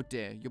 Oh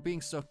dear, you're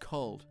being so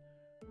cold.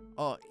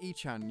 Oh,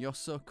 Ichan, you're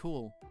so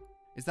cool.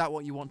 Is that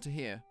what you want to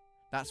hear?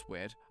 That's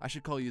weird. I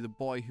should call you the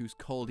boy who's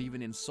cold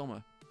even in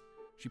summer.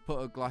 She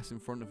put a glass in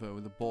front of her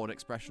with a bored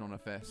expression on her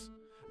face.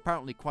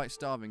 Apparently quite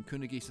starving,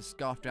 Kunagisa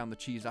scarfed down the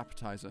cheese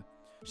appetizer.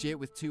 She ate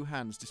with 2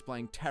 hands,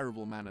 displaying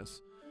terrible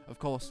manners. Of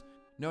course,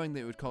 knowing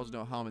that it would cause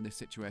no harm in this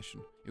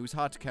situation, it was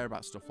hard to care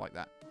about stuff like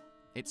that.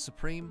 It's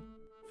Supreme,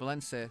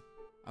 Valence, and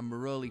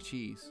Maroli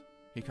cheese,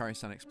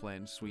 Hikari-san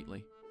explained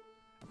sweetly.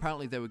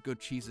 Apparently they were good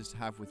cheeses to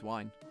have with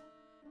wine.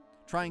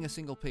 Trying a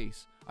single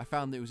piece, I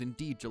found that it was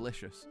indeed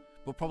delicious,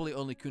 but probably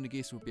only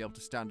Kunagisa would be able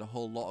to stand a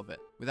whole lot of it,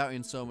 without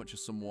in so much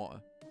as some water.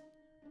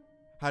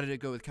 How did it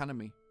go with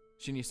Kanami?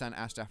 Shinya-san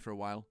asked after a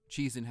while,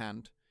 cheese in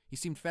hand. He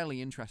seemed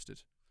fairly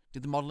interested.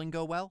 Did the modelling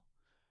go well?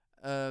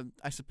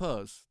 I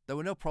suppose. There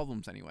were no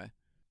problems anyway.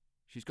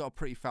 She's got a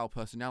pretty foul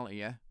personality,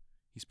 yeah?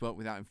 He spoke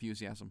without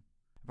enthusiasm.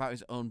 About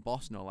his own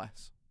boss, no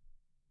less.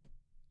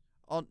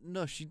 Oh,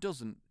 no, she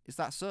doesn't. Is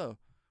that so?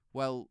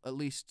 Well, at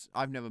least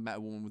I've never met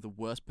a woman with a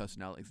worse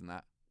personality than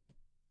that.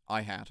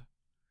 I had.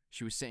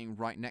 She was sitting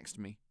right next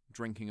to me,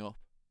 drinking up.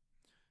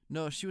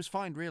 No, she was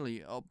fine,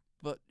 really. Oh,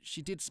 but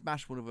she did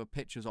smash one of her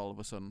pictures all of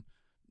a sudden.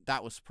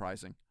 That was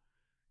surprising.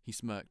 He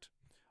smirked.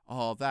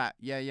 Oh, that.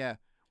 Yeah.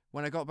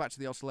 When I got back to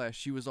the Osler,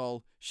 she was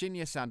all,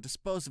 Shinya-san,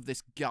 dispose of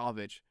this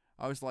garbage.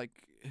 I was like,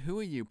 who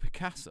are you,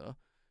 Picasso?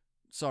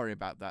 Sorry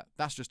about that.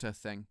 That's just her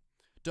thing.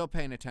 Don't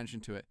pay any attention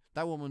to it.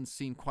 That woman's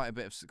seen quite a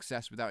bit of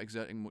success without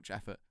exerting much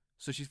effort,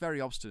 so she's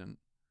very obstinate.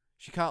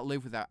 She can't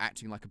live without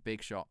acting like a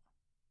big shot.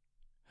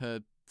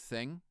 Her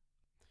thing?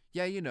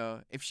 Yeah,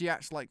 if she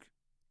acts like...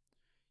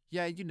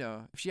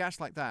 if she acts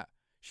like that,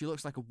 she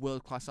looks like a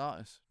world-class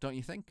artist, don't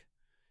you think?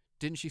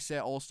 Didn't she say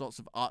all sorts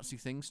of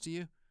artsy things to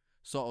you?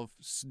 Sort of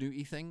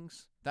snooty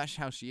things? That's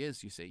how she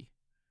is, you see.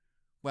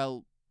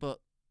 Well, but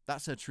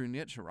that's her true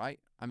nature, right?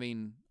 I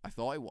mean, I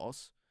thought it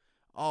was.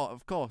 Oh,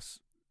 of course.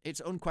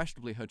 It's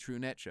unquestionably her true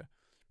nature.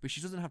 But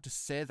she doesn't have to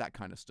say that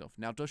kind of stuff,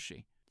 now does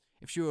she?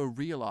 If she were a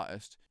real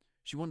artist,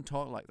 she wouldn't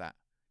talk like that.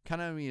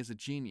 Kanami is a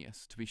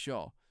genius, to be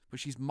sure, but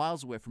she's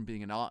miles away from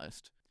being an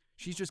artist.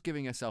 She's just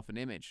giving herself an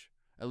image.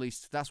 At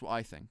least, that's what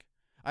I think.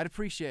 I'd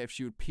appreciate if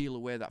she would peel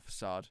away that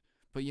facade,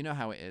 but you know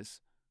how it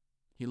is.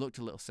 He looked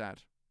a little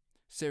sad.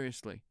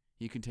 Seriously,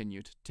 he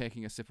continued,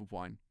 taking a sip of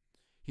wine.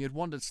 He had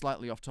wandered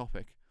slightly off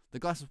topic. The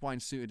glass of wine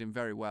suited him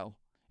very well.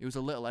 It was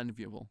a little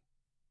enviable.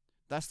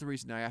 That's the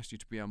reason I asked you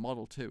to be her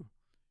model, too.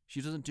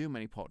 She doesn't do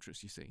many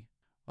portraits, you see.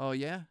 Oh,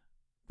 yeah?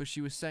 But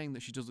she was saying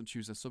that she doesn't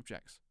choose her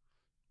subjects.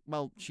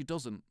 Well, she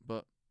doesn't,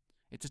 but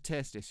it's a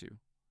taste issue.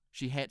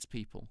 She hates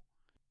people.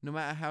 No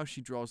matter how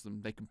she draws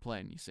them, they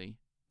complain, you see.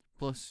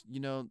 Plus,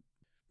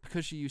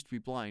 because she used to be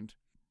blind,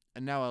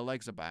 and now her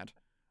legs are bad,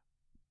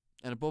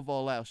 and above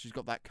all else, she's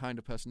got that kind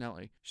of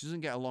personality, she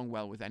doesn't get along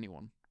well with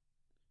anyone.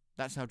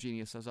 That's how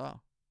geniuses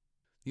are.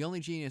 The only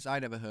genius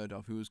I'd ever heard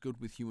of who was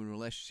good with human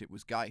relationship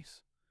was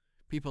Geiss.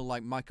 People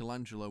like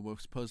Michelangelo were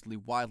supposedly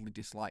wildly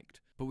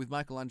disliked, but with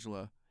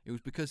Michelangelo, it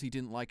was because he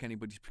didn't like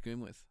anybody to begin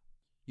with.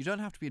 You don't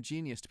have to be a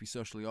genius to be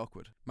socially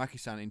awkward,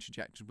 Maki-san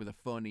interjected with a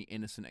phony,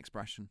 innocent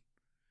expression.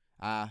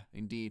 Ah,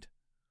 indeed.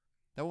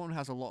 That woman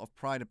has a lot of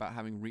pride about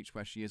having reached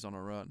where she is on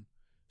her own,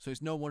 so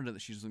it's no wonder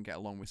that she doesn't get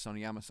along with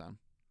Soniyama-san.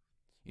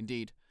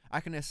 Indeed,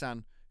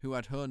 Akane-san, who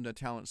had honed her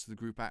talents to the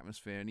group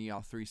atmosphere and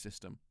ER3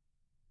 system,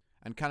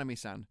 and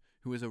Kanami-san,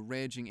 who was a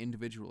raging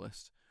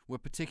individualist, were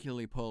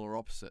particularly polar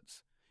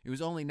opposites. It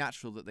was only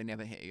natural that they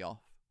never hit it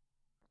off.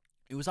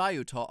 It was I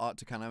who taught art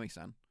to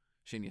Kanami-san,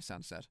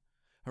 Shinya-san said.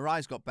 Her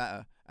eyes got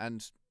better,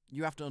 and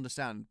you have to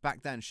understand,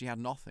 back then she had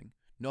nothing.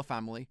 No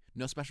family,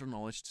 no special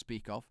knowledge to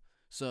speak of,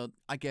 so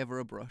I gave her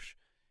a brush.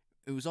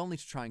 It was only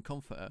to try and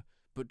comfort her,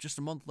 but just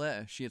a month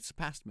later she had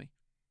surpassed me.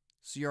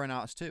 So you're an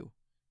artist too?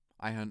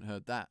 I hadn't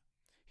heard that.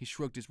 He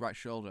shrugged his right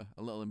shoulder,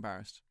 a little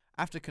embarrassed.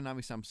 After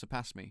Kanami-san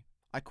surpassed me,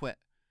 I quit.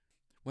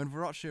 When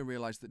Verrocchio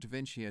realised that Da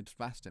Vinci had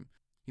surpassed him,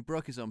 he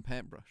broke his own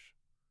paintbrush.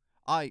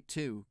 I,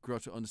 too, grew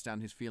to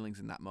understand his feelings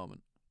in that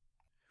moment.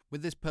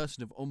 With this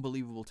person of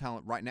unbelievable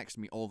talent right next to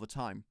me all the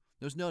time,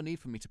 there was no need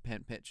for me to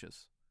paint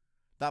pictures.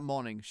 That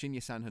morning,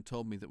 Shinya-san had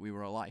told me that we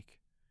were alike.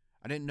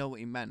 I didn't know what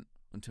he meant,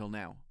 until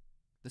now.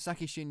 The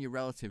Saki Shinya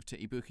relative to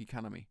Ibuki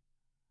Kanami.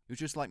 It was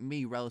just like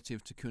me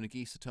relative to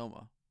Kunagisa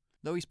Tomo.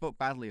 Though he spoke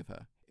badly of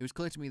her, it was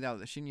clear to me now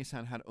that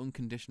Shinya-san had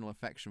unconditional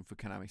affection for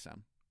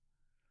Kanami-san.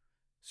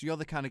 So you're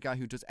the kind of guy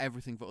who does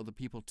everything for other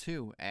people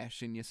too,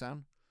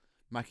 Shinya-san?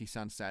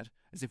 Maki-san said,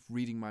 as if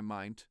reading my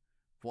mind.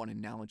 What an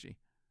analogy.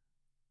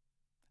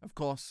 Of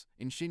course,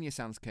 in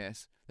Shinya-san's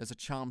case, there's a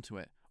charm to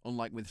it,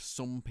 unlike with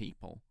some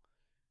people.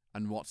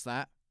 And what's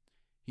that?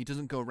 He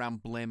doesn't go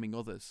around blaming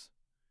others.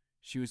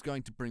 She was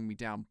going to bring me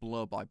down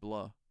blow by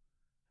blow.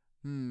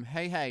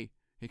 Hey,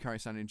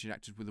 Hikari-san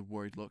interjected with a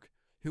worried look.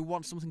 Who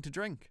wants something to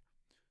drink?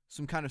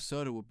 Some kind of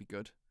soda would be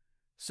good.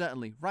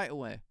 Certainly, right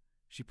away.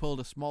 She pulled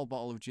a small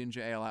bottle of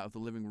ginger ale out of the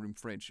living room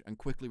fridge and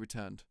quickly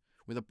returned.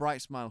 With a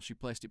bright smile, she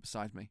placed it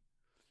beside me.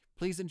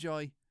 Please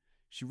enjoy.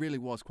 She really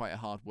was quite a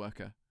hard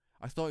worker.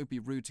 I thought it would be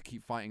rude to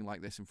keep fighting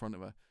like this in front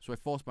of her, so I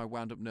forced my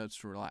wound-up nerves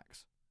to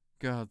relax.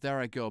 God, there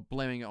I go,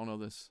 blaming it on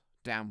others.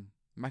 Damn,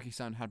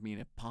 Maki-san had me in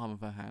the palm of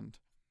her hand.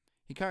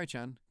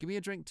 Hikari-chan, give me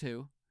a drink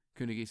too,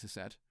 Kunigisa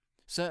said.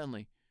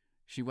 Certainly.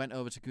 She went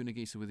over to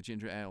Kunigisa with a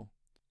ginger ale.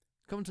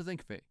 Come to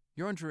think of it,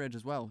 you're underage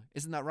as well,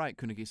 isn't that right,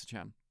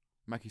 Kunigisa-chan?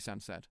 Maki-san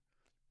said.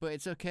 But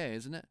it's okay,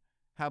 isn't it?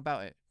 How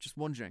about it? Just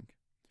one drink.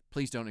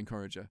 Please don't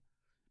encourage her.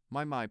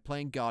 My,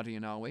 playing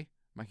Guardian, are we?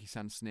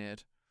 Maki-san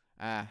sneered.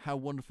 How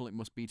wonderful it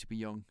must be to be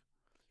young.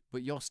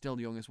 But you're still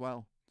young as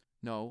well.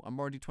 No, I'm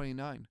already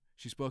 29.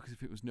 She spoke as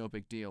if it was no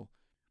big deal.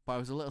 But I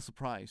was a little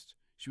surprised.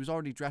 She was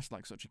already dressed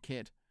like such a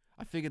kid.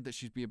 I figured that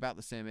she'd be about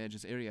the same age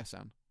as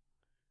Irie-san.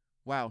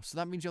 Wow, so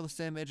that means you're the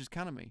same age as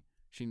Kanami,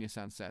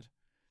 Shinya-san said.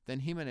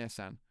 Then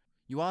Himane-san,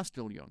 you are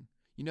still young.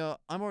 You know,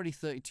 I'm already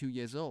 32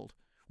 years old.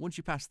 Once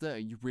you pass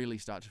 30, you really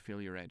start to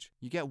feel your age.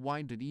 You get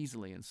winded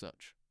easily and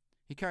such.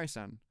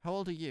 Hikari-san, how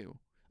old are you?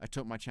 I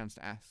took my chance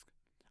to ask.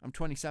 I'm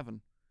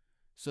 27.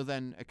 So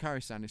then,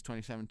 Akari-san is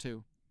 27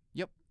 too.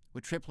 Yep,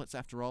 we're triplets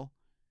after all.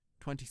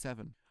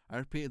 27. I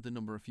repeated the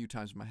number a few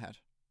times in my head.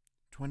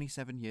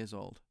 27 years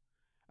old.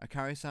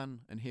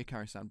 Akari-san and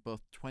Hikari-san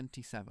both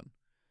 27.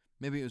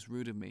 Maybe it was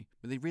rude of me,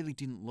 but they really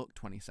didn't look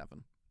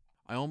 27.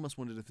 I almost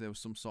wondered if there was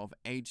some sort of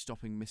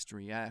age-stopping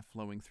mystery air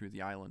flowing through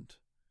the island.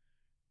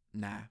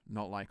 Nah,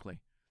 not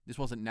likely. This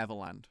wasn't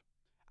Neverland.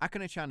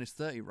 Akane-chan is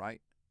 30,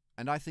 right?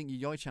 And I think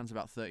Yayoi-chan's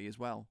about 30 as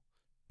well.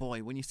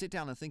 Boy, when you sit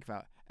down and think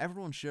about it,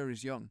 everyone sure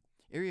is young.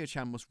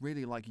 Irie-chan must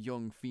really like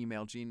young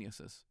female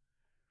geniuses.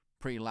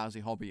 Pretty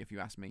lousy hobby if you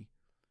ask me.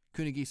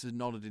 Kunigisa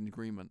nodded in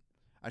agreement,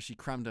 as she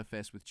crammed her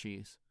face with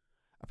cheese.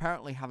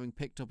 Apparently having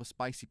picked up a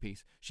spicy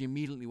piece, she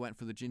immediately went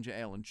for the ginger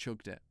ale and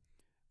chugged it.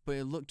 But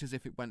it looked as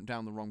if it went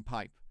down the wrong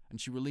pipe,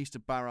 and she released a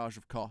barrage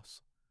of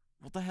coughs.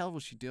 What the hell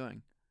was she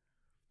doing?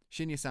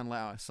 Shinya-san let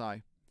out a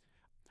sigh.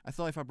 I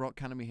thought if I brought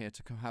Kanami here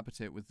to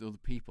cohabitate with other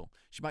people,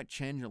 she might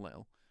change a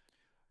little.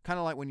 Kind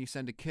of like when you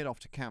send a kid off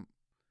to camp.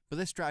 But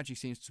this strategy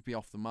seems to be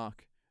off the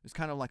mark. It's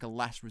kind of like a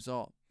last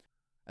resort.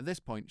 At this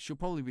point, she'll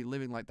probably be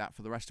living like that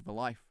for the rest of her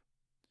life.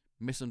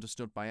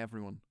 Misunderstood by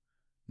everyone.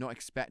 Not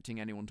expecting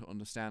anyone to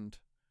understand.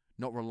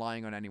 Not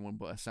relying on anyone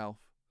but herself.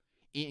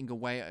 Eating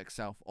away at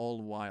herself all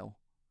the while.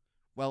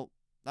 Well,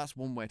 that's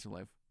one way to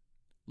live.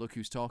 Look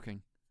who's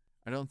talking.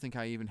 I don't think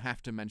I even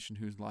have to mention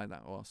whose lie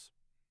that was.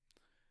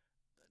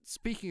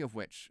 Speaking of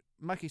which,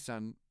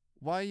 Maki-san,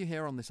 why are you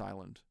here on this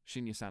island?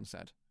 Shinya-san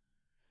said.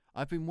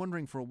 I've been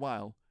wondering for a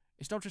while.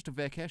 It's not just a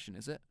vacation,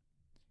 is it?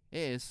 It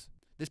is.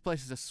 This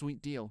place is a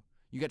sweet deal.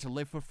 You get to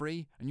live for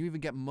free, and you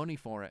even get money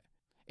for it.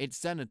 It's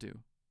Xanadu.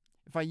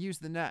 If I use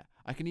the net,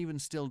 I can even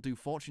still do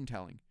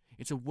fortune-telling.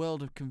 It's a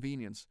world of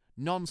convenience.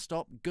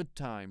 Non-stop good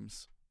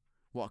times.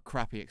 What a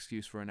crappy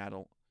excuse for an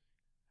adult.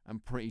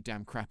 And pretty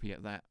damn crappy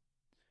at that.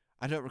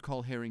 I don't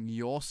recall hearing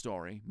your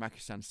story,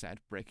 Maki-san said,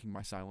 breaking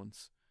my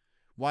silence.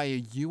 Why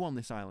are you on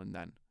this island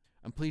then?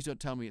 And please don't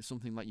tell me it's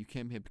something like you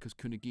came here because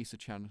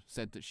Kunigisa-chan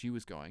said that she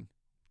was going.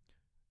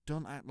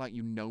 Don't act like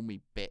you know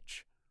me,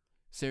 bitch.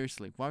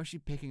 Seriously, why was she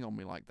picking on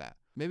me like that?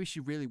 Maybe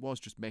she really was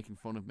just making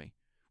fun of me,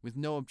 with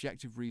no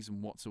objective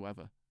reason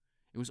whatsoever.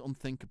 It was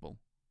unthinkable.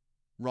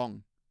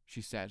 Wrong,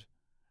 she said,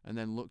 and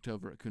then looked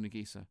over at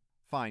Kunigisa.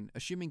 Fine,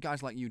 assuming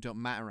guys like you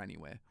don't matter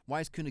anyway, why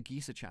is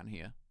Kunigisa-chan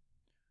here?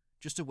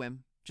 Just a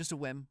whim. Just a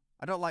whim.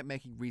 I don't like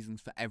making reasons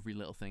for every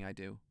little thing I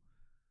do.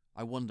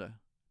 I wonder.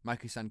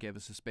 Maki-san gave a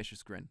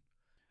suspicious grin.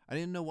 I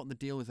didn't know what the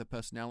deal with her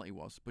personality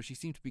was, but she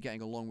seemed to be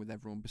getting along with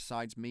everyone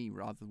besides me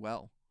rather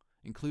well,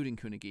 including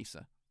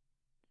Kunigisa.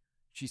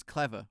 She's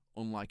clever,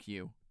 unlike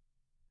you.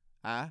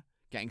 Ah?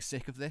 Getting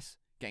sick of this?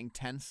 Getting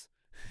tense?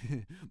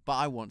 But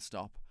I won't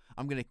stop.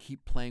 I'm going to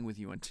keep playing with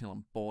you until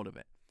I'm bored of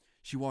it.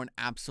 She wore an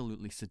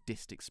absolutely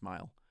sadistic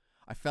smile.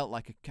 I felt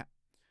like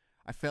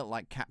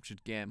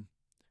captured game.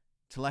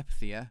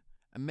 Telepathy, eh?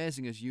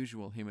 Amazing as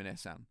usual,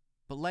 Himane-san.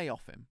 But lay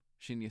off him,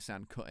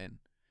 Shinya-san cut in.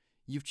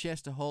 You've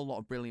chased a whole lot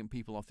of brilliant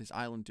people off this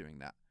island doing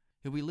that.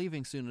 He'll be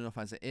leaving soon enough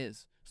as it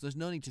is, so there's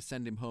no need to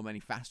send him home any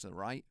faster,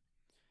 right?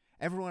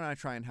 Everyone I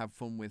try and have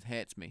fun with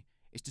hates me.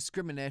 It's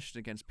discrimination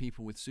against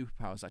people with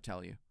superpowers, I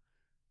tell you.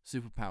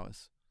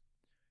 Superpowers.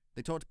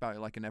 They talked about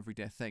it like an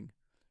everyday thing.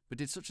 But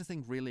did such a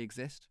thing really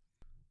exist?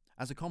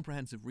 As a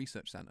comprehensive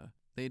research centre,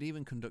 they had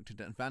even conducted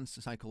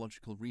advanced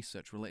psychological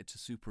research related to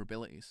super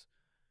abilities.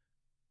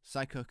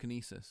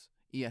 Psychokinesis,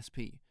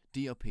 ESP,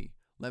 DOP,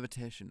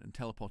 levitation and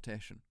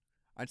teleportation.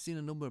 I'd seen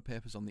a number of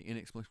papers on the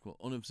inexplicable,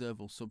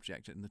 unobservable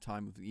subject in the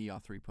time of the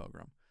ER3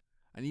 program,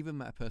 and even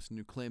met a person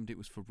who claimed it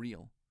was for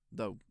real,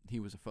 though he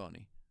was a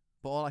phony.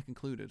 But all I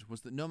concluded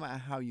was that no matter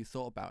how you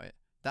thought about it,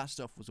 that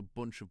stuff was a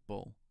bunch of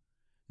bull.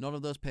 None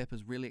of those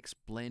papers really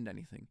explained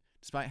anything,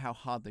 despite how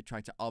hard they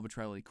tried to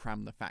arbitrarily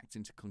cram the facts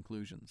into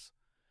conclusions.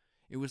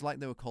 It was like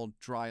they were called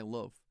dry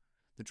love.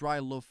 The dry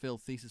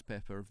love-filled thesis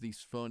paper of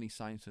these phony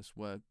scientists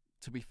were,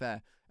 to be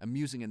fair,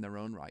 amusing in their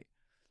own right.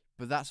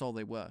 But that's all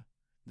they were.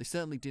 They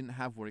certainly didn't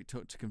have what it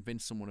took to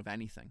convince someone of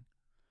anything.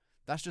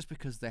 That's just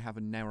because they have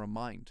a narrow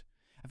mind.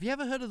 Have you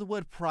ever heard of the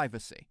word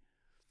privacy?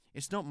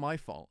 It's not my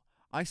fault.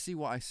 I see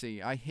what I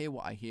see, I hear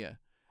what I hear.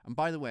 And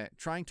by the way,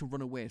 trying to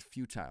run away is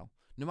futile.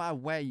 No matter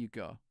where you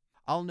go,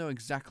 I'll know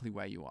exactly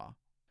where you are.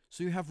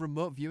 So you have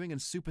remote viewing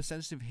and super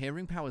sensitive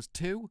hearing powers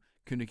too?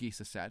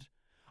 Kunigisa said.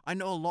 I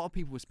know a lot of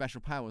people with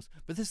special powers,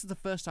 but this is the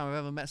first time I've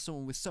ever met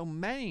someone with so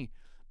many.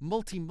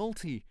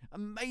 Multi,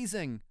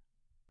 amazing!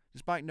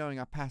 Despite knowing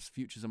our past,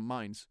 futures and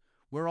minds,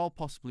 we're all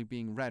possibly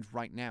being read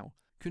right now.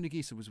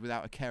 Kunigisa was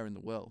without a care in the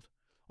world.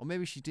 Or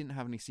maybe she didn't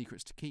have any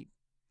secrets to keep.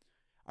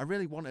 I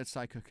really wanted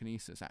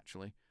psychokinesis,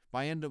 actually, but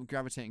I ended up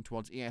gravitating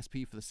towards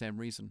ESP for the same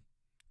reason.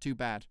 Too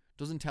bad.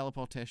 Doesn't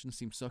teleportation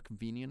seem so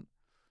convenient?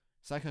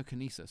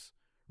 Psychokinesis,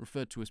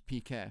 referred to as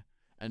PK,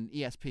 and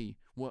ESP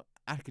were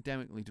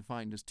academically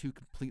defined as two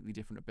completely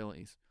different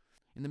abilities.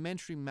 In the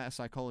mainstream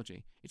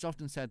metapsychology, it's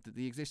often said that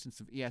the existence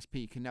of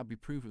ESP can now be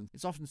proven.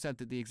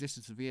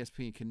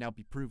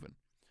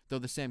 Though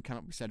the same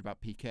cannot be said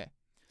about PK.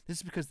 This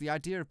is because the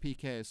idea of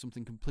PK is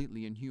something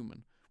completely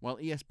inhuman, while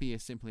ESP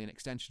is simply an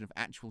extension of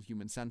actual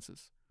human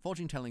senses.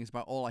 Fortune telling is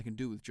about all I can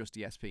do with just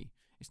ESP.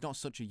 It's not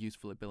such a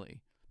useful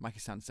ability,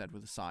 Maki-san said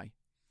with a sigh.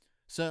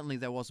 Certainly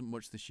there wasn't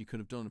much that she could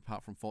have done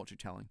apart from fortune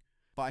telling,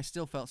 but I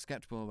still felt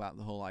skeptical about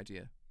the whole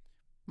idea.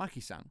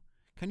 Maki-san,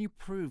 can you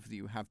prove that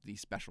you have these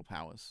special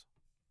powers?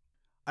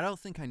 I don't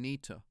think I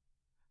need to.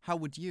 How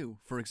would you,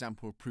 for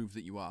example, prove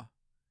that you are?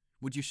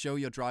 Would you show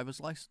your driver's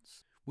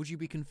license? Would you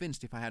be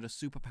convinced if I had a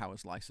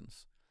superpowers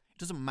license? It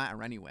doesn't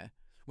matter anyway.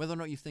 Whether or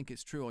not you think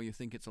it's true or you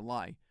think it's a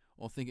lie,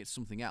 or think it's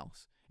something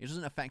else, it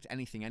doesn't affect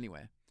anything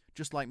anyway.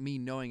 Just like me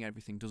knowing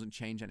everything doesn't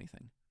change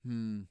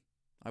anything.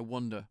 I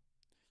wonder.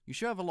 You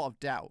sure have a lot of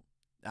doubt.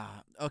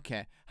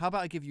 Okay, how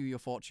about I give you your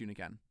fortune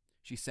again?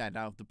 She said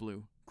out of the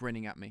blue,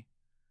 grinning at me.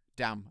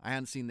 Damn, I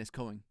hadn't seen this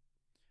coming.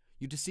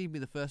 You deceived me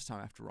the first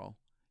time after all.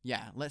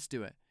 Yeah, let's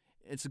do it.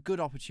 It's a good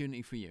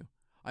opportunity for you.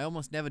 I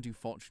almost never do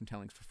fortune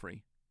tellings for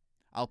free.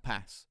 I'll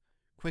pass.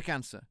 Quick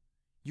answer.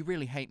 You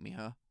really hate me,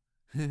 huh?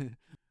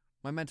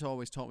 My mentor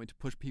always taught me to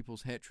push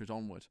people's hatred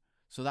onward,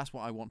 so that's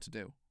what I want to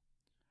do.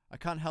 I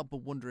can't help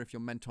but wonder if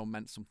your mentor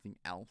meant something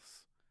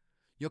else.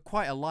 You're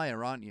quite a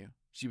liar, aren't you?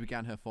 She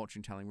began her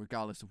fortune telling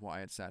regardless of what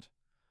I had said.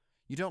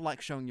 You don't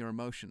like showing your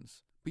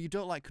emotions, but you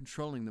don't like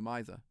controlling them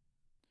either.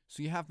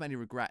 So you have many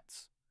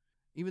regrets.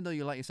 Even though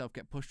you let yourself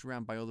get pushed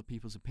around by other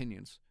people's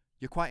opinions,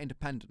 you're quite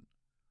independent.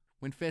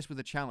 When faced with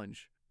a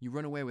challenge, you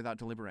run away without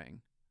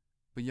deliberating.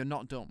 But you're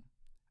not dumb.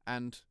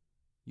 And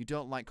you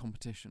don't like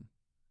competition.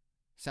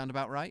 Sound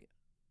about right?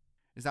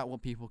 Is that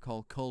what people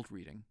call cold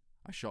reading?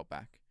 I shot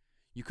back.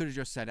 You could have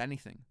just said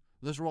anything.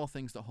 Those are all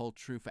things that hold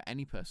true for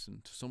any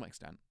person to some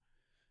extent.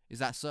 Is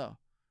that so?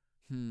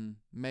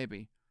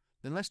 Maybe.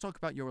 Then let's talk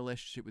about your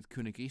relationship with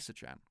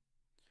Kunigisa-chan.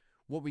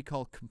 What we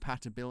call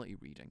compatibility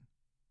reading.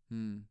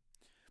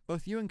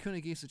 Both you and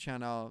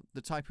Kunigisa-chan are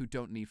the type who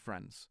don't need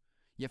friends.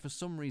 Yet for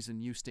some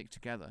reason you stick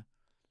together.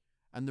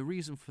 And the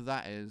reason for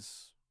that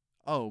is...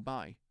 Oh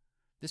my.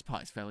 This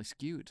part is fairly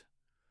skewed.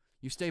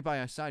 You stay by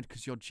her side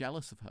because you're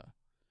jealous of her.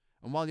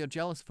 And while you're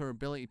jealous of her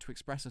ability to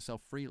express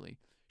herself freely,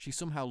 she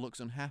somehow looks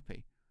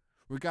unhappy,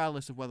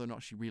 regardless of whether or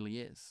not she really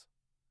is.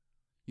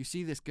 You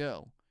see this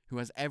girl, who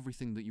has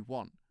everything that you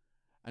want,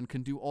 and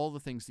can do all the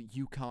things that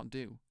you can't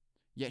do,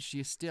 yet she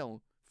is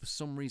still, for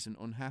some reason,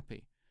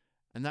 unhappy.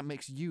 And that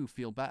makes you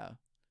feel better.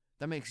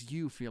 That makes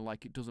you feel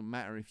like it doesn't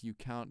matter if you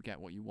can't get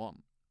what you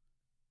want.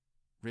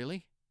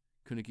 Really?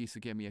 Kunigisa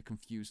gave me a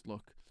confused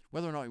look.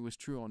 Whether or not it was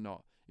true or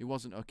not, it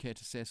wasn't okay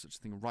to say such a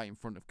thing right in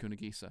front of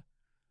Kunigisa.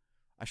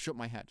 I shook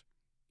my head.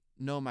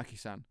 No,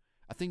 Maki-san.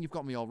 I think you've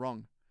got me all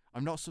wrong.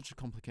 I'm not such a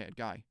complicated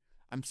guy.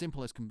 I'm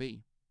simple as can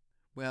be.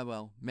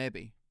 Well,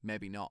 maybe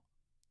not.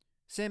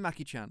 Say,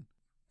 Maki-chan,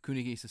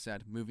 Kunigisa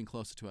said, moving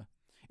closer to her.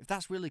 If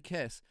that's really the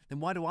case, then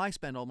why do I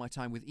spend all my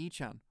time with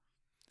I-chan?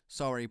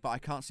 Sorry, but I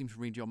can't seem to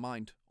read your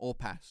mind, or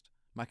past,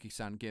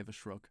 Maki-san gave a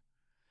shrug.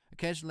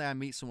 Occasionally I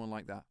meet someone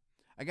like that.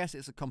 I guess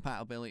it's a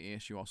compatibility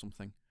issue or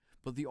something,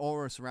 but the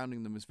aura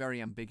surrounding them is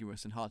very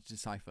ambiguous and hard to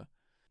decipher.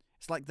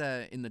 It's like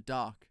they're in the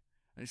dark,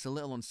 and it's a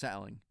little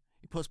unsettling.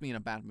 It puts me in a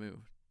bad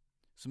mood.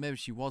 So maybe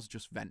she was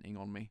just venting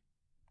on me.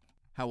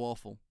 How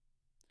awful.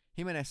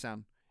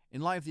 Himene-san,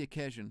 in light of the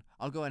occasion,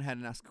 I'll go ahead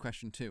and ask a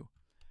question too.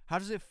 How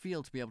does it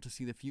feel to be able to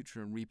see the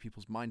future and read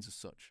people's minds as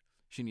such?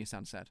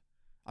 Shinya-san said.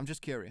 I'm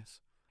just curious.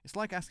 It's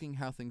like asking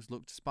how things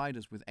look to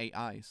spiders with 8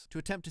 eyes. To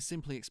attempt a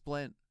simple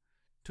explanation,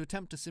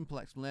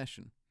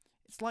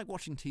 it's like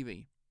watching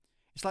TV.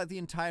 It's like the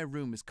entire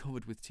room is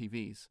covered with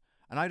TVs,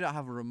 and I don't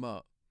have a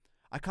remote.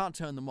 I can't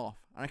turn them off,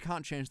 and I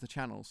can't change the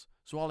channels,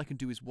 so all I can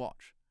do is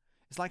watch.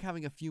 It's like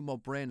having a few more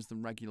brains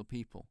than regular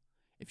people,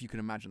 if you can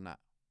imagine that.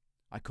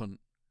 I couldn't.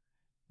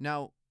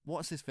 Now,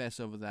 what's his face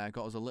over there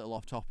got us a little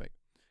off topic.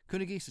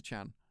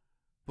 Kunigisa-chan,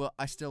 but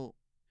I still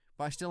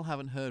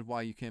haven't heard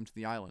why you came to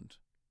the island.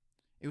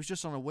 It was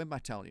just on a whim, I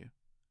tell you.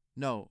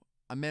 No,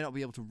 I may not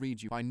be able to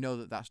read you, but I know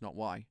that that's not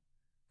why.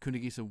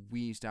 Kunigisa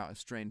wheezed out a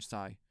strange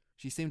sigh.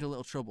 She seemed a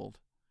little troubled.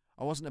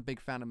 I wasn't a big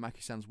fan of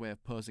Maki-san's way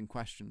of posing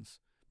questions,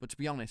 but to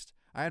be honest,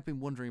 I had been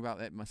wondering about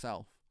it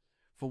myself.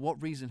 For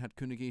what reason had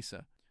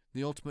Kunigisa,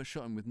 the ultimate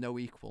shut-in with no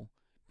equal,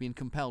 been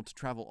compelled to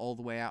travel all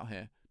the way out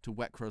here to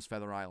Wet Crow's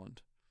Feather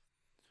Island?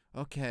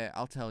 Okay,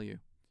 I'll tell you,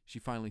 she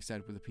finally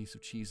said with a piece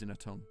of cheese in her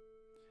tongue.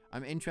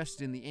 I'm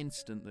interested in the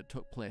incident that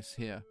took place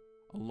here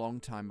a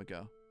long time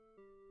ago.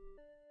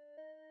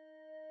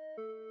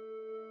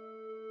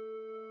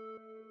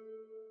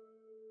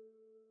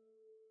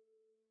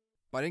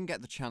 But I didn't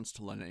get the chance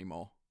to learn any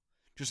more.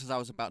 Just as I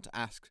was about to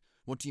ask,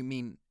 what do you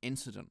mean,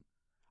 incident?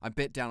 I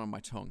bit down on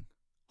my tongue.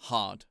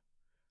 Hard.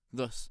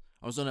 Thus,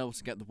 I was unable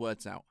to get the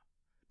words out.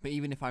 But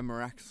even if I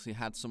miraculously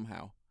had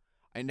somehow,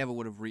 I never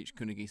would have reached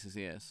Kunigisa's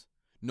ears,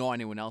 nor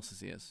anyone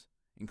else's ears,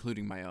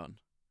 including my own.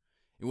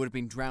 It would have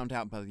been drowned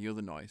out by the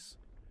other noise,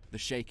 the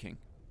shaking.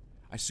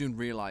 I soon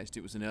realized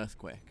it was an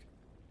earthquake.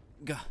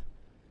 Gah,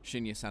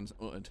 Shinya-san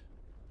uttered.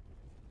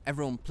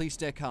 Everyone, please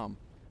stay calm,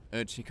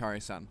 urged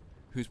Hikari-san,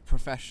 whose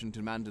profession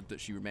demanded that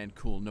she remain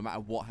cool no matter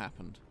what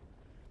happened.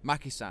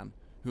 Maki-san,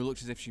 who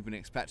looked as if she'd been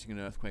expecting an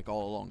earthquake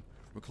all along,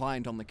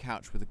 reclined on the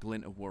couch with a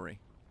glint of worry.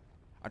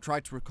 I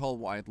tried to recall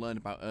what I had learned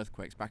about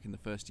earthquakes back in the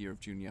first year of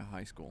junior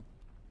high school,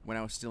 when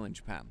I was still in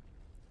Japan.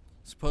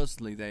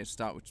 Supposedly they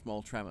start with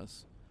small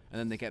tremors, and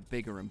then they get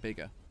bigger and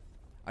bigger.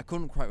 I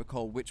couldn't quite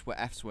recall which were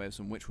F waves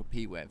and which were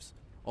P waves,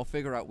 or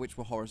figure out which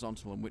were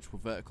horizontal and which were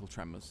vertical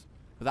tremors,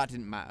 but that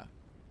didn't matter.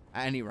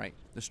 At any rate,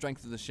 the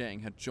strength of the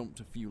shaking had jumped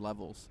a few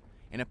levels.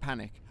 In a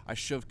panic, I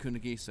shoved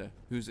Kunigisa,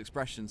 whose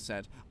expression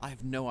said, I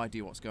have no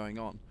idea what's going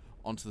on,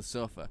 onto the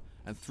sofa,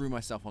 and threw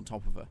myself on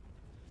top of her.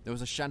 There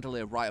was a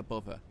chandelier right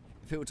above her.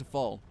 If it were to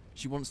fall,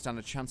 she wouldn't stand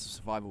a chance of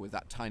survival with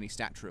that tiny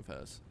stature of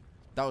hers.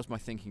 That was my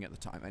thinking at the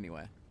time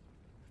anyway.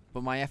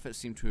 But my efforts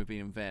seemed to have been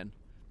in vain,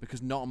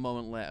 because not a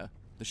moment later,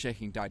 the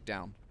shaking died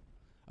down.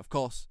 Of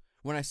course,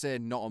 when I say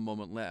not a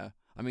moment later,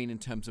 I mean in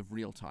terms of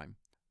real time.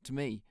 To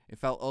me, it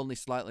felt only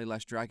slightly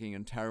less dragging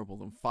and terrible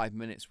than 5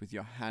 minutes with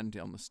your hand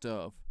on the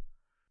stove.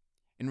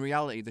 In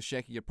reality, the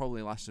shaking had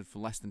probably lasted for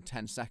less than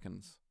 10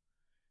 seconds.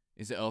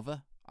 Is it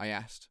over? I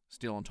asked,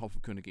 still on top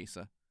of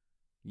Kunigisa.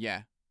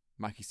 Yeah,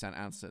 Maki-san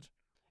answered.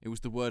 It was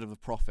the word of the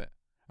prophet,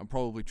 and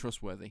probably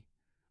trustworthy.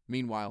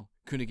 Meanwhile,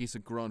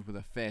 Kunigisa groaned with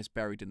her face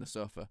buried in the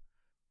sofa,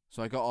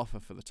 so I got off her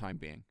for the time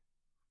being.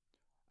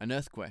 An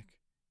earthquake.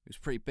 It was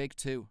pretty big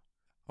too.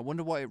 I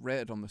wonder what it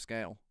rated on the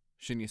scale,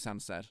 Shinya-san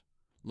said,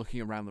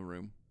 looking around the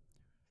room.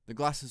 The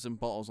glasses and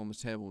bottles on the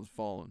table had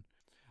fallen,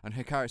 and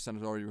Hikari-san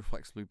had already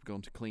reflexively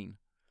begun to clean.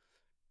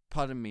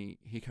 Pardon me,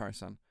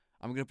 Hikari-san.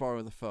 I'm going to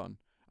borrow the phone.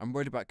 I'm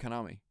worried about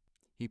Kanami.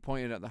 He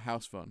pointed at the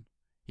house phone.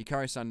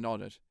 Hikari-san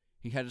nodded.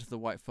 He headed to the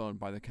white phone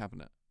by the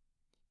cabinet.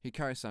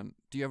 Hikari-san,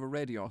 do you have a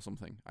radio or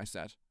something? I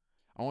said.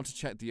 I want to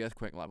check the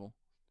earthquake level.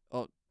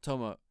 Oh,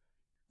 Tomo,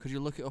 could you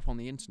look it up on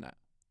the internet?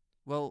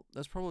 Well,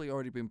 there's probably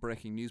already been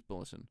breaking news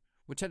bulletin.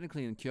 We're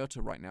technically in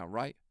Kyoto right now,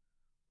 right?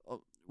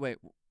 Oh, wait,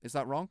 is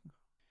that wrong?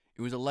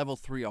 It was a level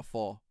 3 or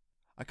 4.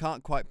 I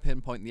can't quite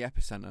pinpoint the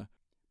epicenter,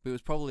 but it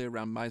was probably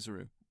around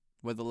Maizuru,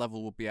 where the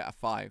level would be at a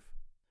 5.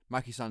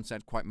 Maki-san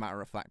said quite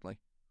matter-of-factly.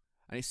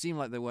 And it seemed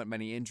like there weren't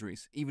many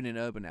injuries, even in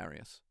urban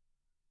areas.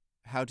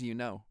 How do you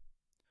know?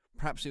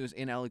 Perhaps it was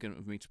inelegant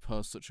of me to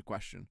pose such a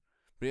question,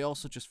 but it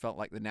also just felt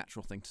like the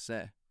natural thing to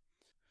say.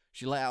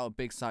 She let out a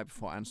big sigh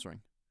before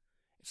answering.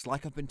 It's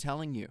like I've been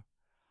telling you.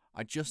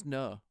 I just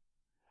know.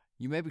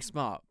 You may be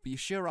smart, but you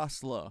sure are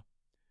slow.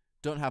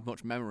 Don't have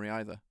much memory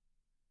either.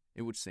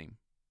 It would seem.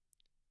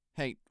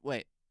 Hey,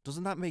 wait,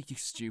 doesn't that make you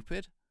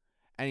stupid?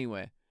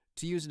 Anyway,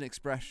 to use an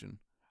expression,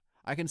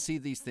 I can see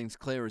these things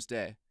clear as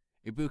day.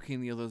 Ibuki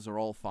and the others are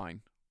all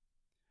fine.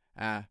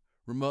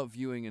 Remote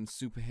viewing and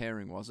super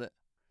hearing, was it?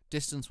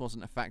 Distance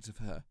wasn't a factor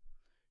for her.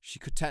 She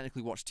could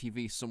technically watch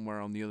TV somewhere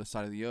on the other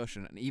side of the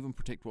ocean and even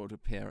predict what would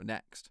appear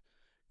next.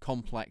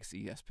 Complex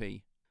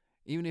ESP.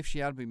 Even if she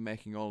had been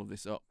making all of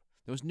this up,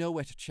 there was no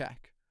way to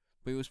check,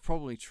 but it was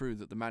probably true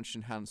that the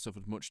mansion hadn't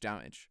suffered much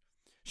damage.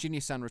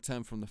 Shinya-san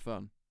returned from the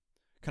phone.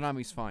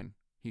 Kanami's fine,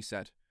 he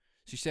said.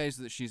 She says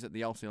that she's at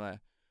the Altilair.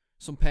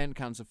 Some paint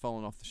cans have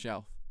fallen off the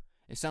shelf.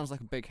 It sounds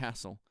like a big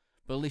hassle,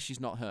 but at least she's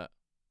not hurt.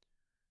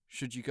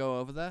 Should you go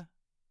over there?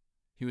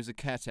 He was a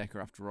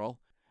caretaker after all,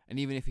 and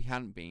even if he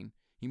hadn't been,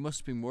 he must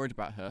have been worried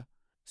about her,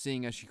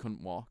 seeing as she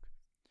couldn't walk.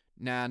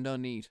 Nah, no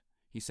need,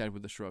 he said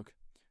with a shrug.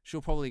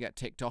 She'll probably get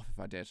ticked off if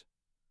I did.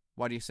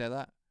 Why do you say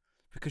that?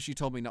 Because she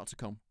told me not to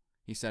come,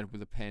 he said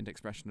with a pained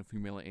expression of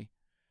humility.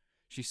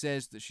 She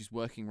says that she's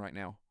working right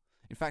now.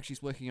 In fact,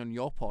 she's working on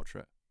your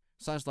portrait.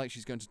 Sounds like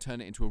she's going to turn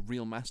it into a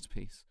real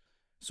masterpiece.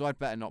 So I'd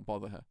better not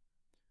bother her.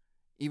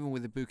 Even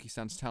with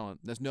Ibuki-san's talent,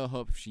 there's no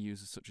hope if she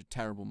uses such a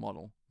terrible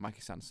model,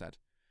 Maki-san said.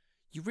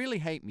 You really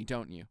hate me,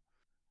 don't you?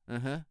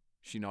 Uh-huh,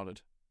 she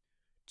nodded.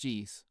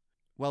 Geez.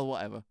 Well,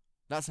 whatever.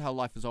 That's how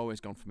life has always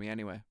gone for me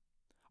anyway.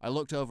 I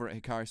looked over at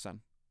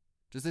Hikari-san.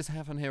 Does this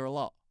happen here a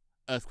lot?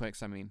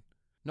 Earthquakes, I mean.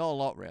 Not a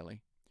lot,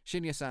 really.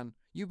 Shinya-san,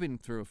 you've been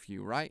through a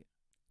few, right?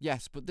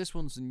 Yes, but this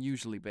one's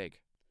unusually big.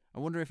 I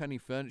wonder if any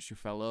furniture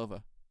fell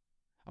over.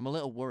 I'm a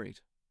little worried.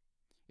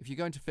 If you're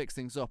going to fix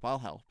things up, I'll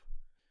help.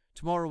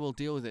 Tomorrow we'll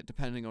deal with it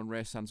depending on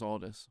Rei-san's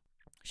orders.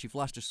 She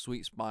flashed a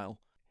sweet smile.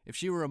 If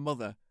she were a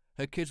mother,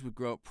 her kids would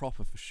grow up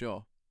proper for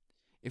sure.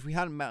 If we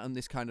hadn't met in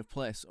this kind of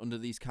place, under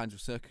these kinds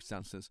of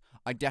circumstances,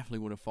 I definitely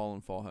would have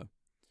fallen for her.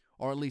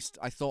 Or at least,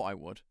 I thought I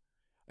would.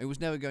 It was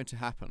never going to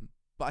happen,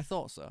 but I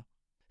thought so.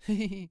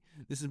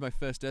 This is my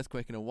first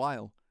earthquake in a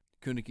while,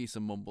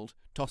 Kunigisa mumbled,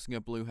 tossing her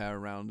blue hair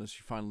around as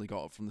she finally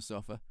got up from the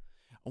sofa.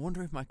 I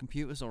wonder if my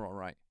computers are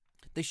alright.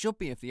 They should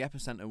be if the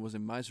epicenter was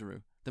in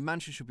Maizuru. The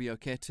mansion should be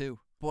okay too.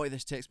 Boy,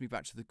 this takes me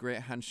back to the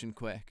Great Hanshin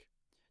Quake.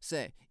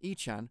 Say,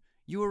 Ichan,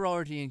 you were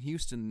already in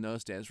Houston in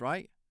those days,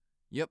 right?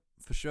 Yep,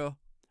 for sure.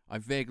 I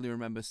vaguely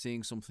remember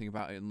seeing something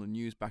about it in the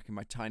news back in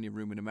my tiny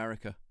room in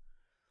America.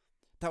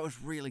 That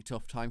was really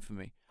tough time for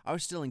me. I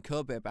was still in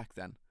Kobe back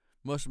then.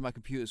 Most of my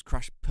computers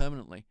crashed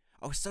permanently.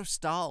 I was so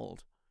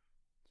startled.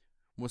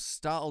 Was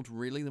startled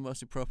really the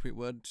most appropriate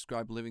word to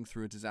describe living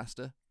through a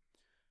disaster?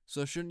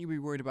 So shouldn't you be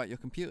worried about your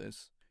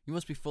computers? You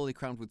must be fully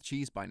crammed with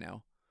cheese by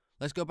now.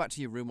 Let's go back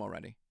to your room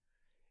already.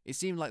 It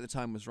seemed like the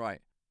time was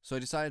right, so I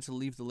decided to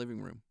leave the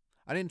living room.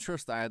 I didn't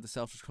trust that I had the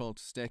self-control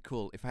to stay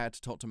cool if I had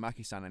to talk to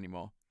Maki-san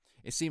anymore.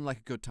 It seemed like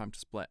a good time to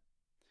split.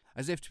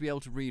 As if to be able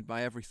to read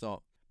my every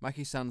thought,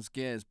 Maki-san's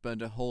gaze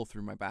burned a hole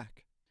through my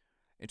back.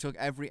 It took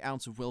every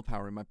ounce of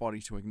willpower in my body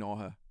to ignore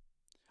her.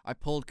 I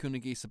pulled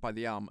Kunigisa by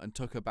the arm and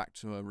took her back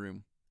to her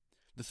room.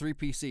 The 2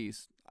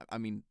 PCs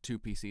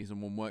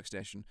and 1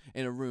 workstation,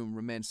 in a room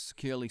remained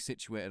securely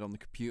situated on the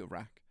computer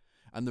rack,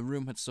 and the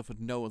room had suffered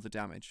no other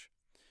damage.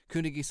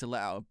 Kunigisa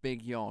let out a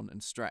big yawn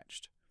and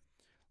stretched.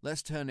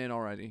 Let's turn in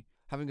already.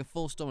 Having a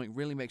full stomach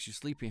really makes you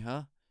sleepy,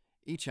 huh?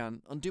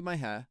 Ichan, undo my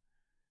hair.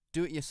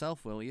 Do it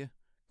yourself, will you?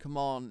 Come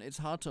on, it's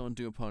hard to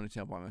undo a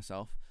ponytail by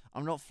myself.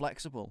 I'm not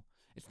flexible.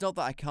 It's not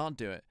that I can't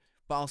do it,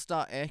 but I'll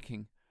start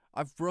aching.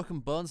 I've broken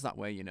bones that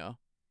way, you know.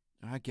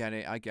 I get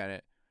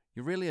it.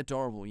 You're really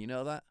adorable, you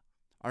know that?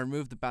 I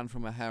removed the band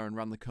from her hair and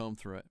ran the comb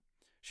through it.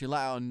 She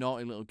let out a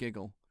naughty little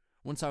giggle.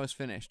 Once I was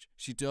finished,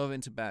 she dove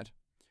into bed.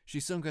 She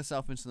sunk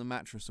herself into the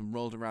mattress and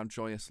rolled around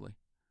joyously.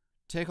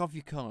 Take off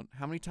your coat.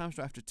 How many times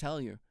do I have to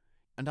tell you?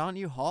 And aren't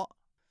you hot?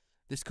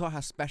 This coat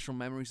has special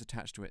memories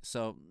attached to it,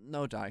 so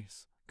no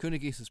dice.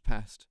 Kunigisa's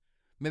passed.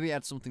 Maybe it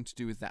had something to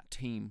do with that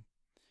team.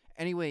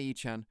 Anyway,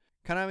 Ichan,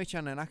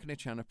 Kanami-chan and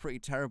Akane-chan are pretty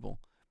terrible,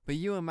 but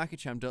you and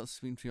Maki-chan don't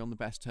seem to be on the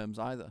best terms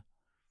either.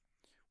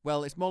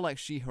 Well, it's more like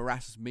she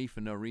harasses me for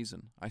no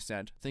reason, I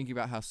said, thinking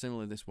about how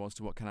similar this was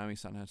to what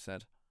Kanami-san had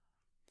said.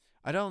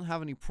 I don't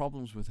have any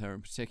problems with her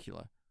in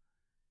particular.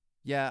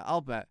 Yeah,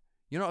 I'll bet.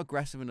 You're not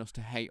aggressive enough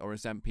to hate or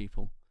resent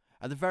people.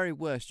 At the very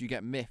worst, you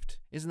get miffed.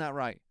 Isn't that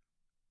right?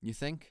 You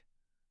think?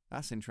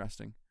 That's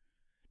interesting.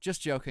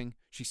 Just joking,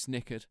 she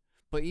snickered.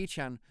 But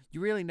Ichan,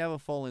 you really never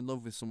fall in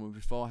love with someone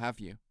before, have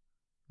you?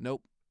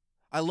 Nope.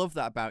 I love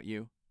that about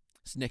you.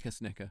 Snicker,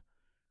 snicker.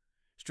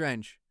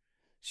 Strange.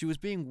 She was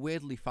being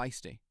weirdly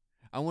feisty.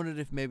 I wondered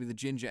if maybe the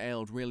ginger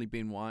ale had really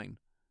been wine.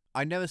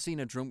 I'd never seen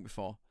her drunk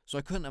before, so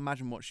I couldn't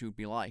imagine what she would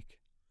be like.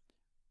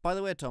 By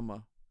the way,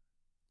 Tomo,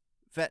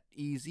 vet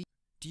easy,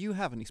 do you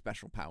have any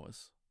special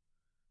powers?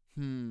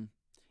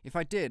 If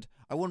I did,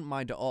 I wouldn't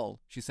mind at all,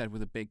 she said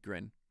with a big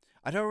grin.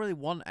 I don't really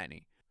want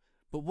any,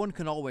 but one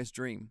can always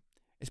dream.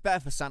 It's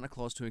better for Santa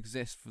Claus to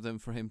exist than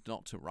for him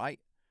not to, right?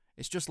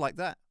 It's just like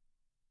that.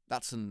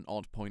 That's an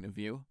odd point of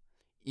view.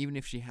 Even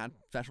if she had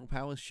special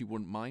powers, she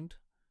wouldn't mind?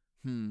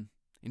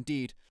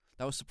 Indeed,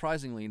 that was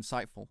surprisingly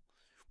insightful.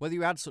 Whether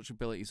you had such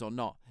abilities or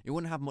not, it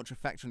wouldn't have much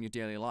effect on your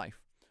daily life.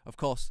 Of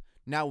course,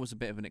 now was a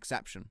bit of an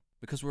exception.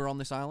 Because we're on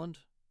this island?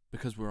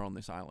 Because we're on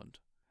this island.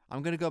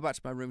 I'm going to go back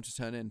to my room to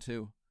turn in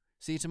too.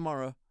 See you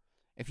tomorrow.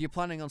 If you're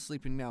planning on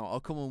sleeping now, I'll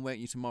come and wake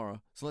you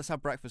tomorrow, so let's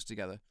have breakfast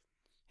together.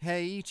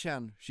 Hey,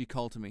 Ichan, she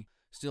called to me,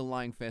 still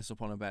lying face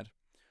up on her bed.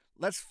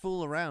 Let's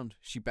fool around,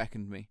 she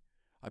beckoned me.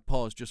 I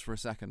paused just for a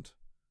second.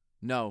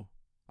 No,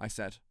 I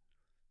said.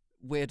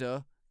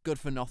 Weirdo, good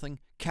for nothing,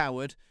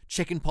 coward,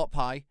 chicken pot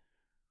pie.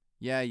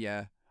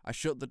 Yeah. I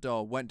shut the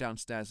door, went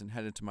downstairs and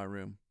headed to my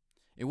room.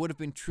 It would have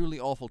been truly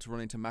awful to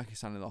run into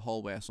Maki-san in the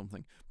hallway or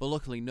something, but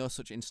luckily no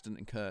such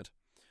incident occurred.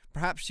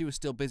 Perhaps she was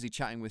still busy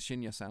chatting with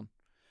Shinya-san.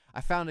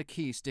 I found a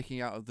key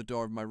sticking out of the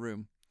door of my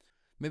room.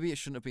 Maybe it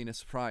shouldn't have been a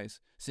surprise,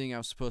 seeing I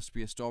was supposed to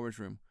be a storage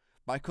room,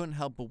 but I couldn't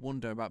help but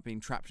wonder about being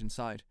trapped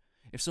inside.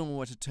 If someone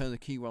were to turn the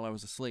key while I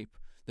was asleep,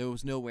 there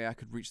was no way I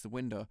could reach the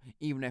window,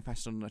 even if I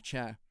stood on a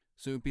chair,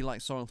 so it would be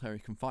like solitary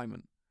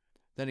confinement.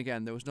 Then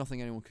again, there was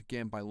nothing anyone could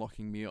gain by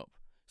locking me up,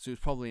 so it was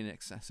probably an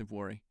excessive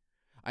worry.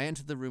 I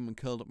entered the room and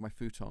curled up my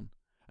futon,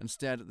 and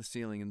stared at the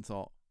ceiling and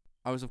thought.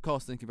 I was of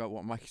course thinking about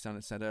what Maki-san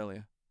had said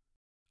earlier.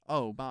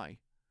 Oh my,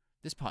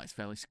 this part is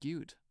fairly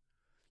skewed.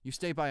 You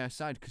stay by her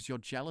side because you're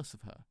jealous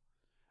of her.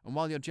 And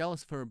while you're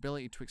jealous of her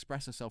ability to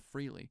express herself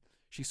freely,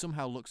 she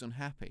somehow looks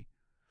unhappy,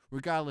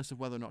 regardless of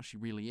whether or not she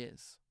really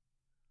is.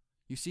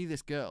 You see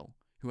this girl,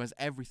 who has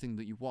everything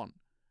that you want,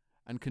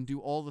 and can do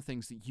all the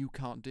things that you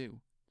can't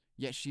do.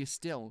 Yet she is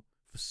still,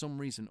 for some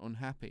reason,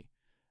 unhappy.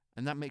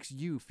 And that makes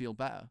you feel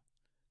better.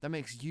 That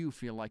makes you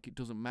feel like it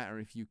doesn't matter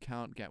if you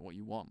can't get what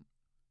you want.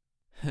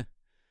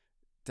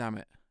 Damn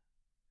it.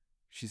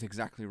 She's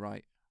exactly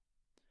right.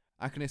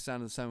 Akane-san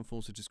and the Seven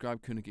Fools had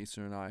described Kunigisa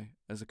and I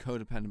as a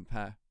codependent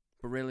pair,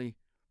 but really,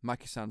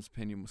 Maki-san's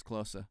opinion was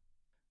closer.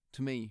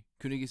 To me,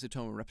 Kunigisa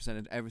Toma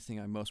represented everything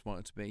I most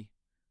wanted to be.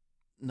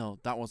 No,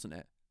 that wasn't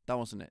it. That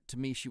wasn't it. To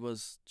me, she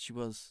was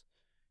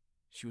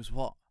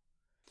what?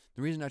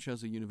 The reason I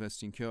chose a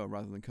university in Kyoto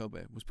rather than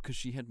Kobe was because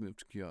she had moved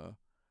to Kyoto.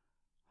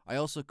 I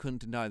also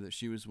couldn't deny that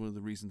she was one of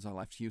the reasons I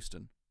left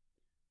Houston.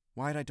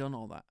 Why had I done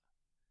all that?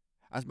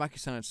 As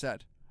Maki-san had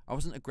said, I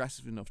wasn't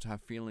aggressive enough to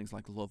have feelings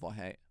like love or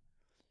hate.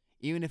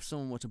 Even if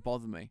someone were to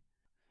bother me,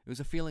 it was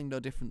a feeling no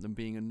different than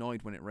being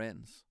annoyed when it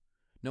rains.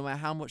 No matter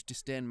how much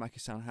disdain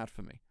Maki-san had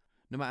for me,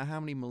 no matter how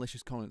many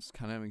malicious comments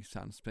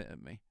Kanemi-san spit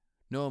at me,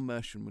 no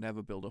emotion would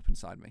ever build up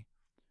inside me.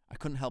 I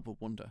couldn't help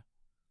but wonder,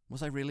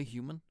 was I really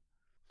human?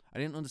 I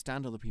didn't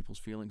understand other people's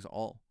feelings at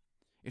all.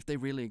 If they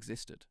really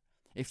existed,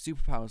 if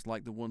superpowers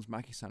like the ones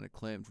Maki-san had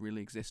claimed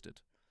really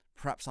existed,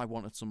 perhaps I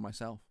wanted some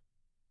myself.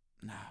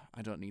 Nah,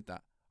 I don't need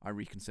that. I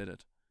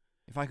reconsidered.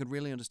 If I could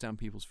really understand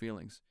people's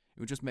feelings, it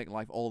would just make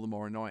life all the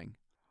more annoying.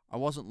 I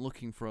wasn't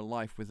looking for a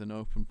life with an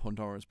open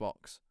Pandora's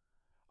box.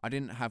 I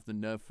didn't have the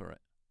nerve for it.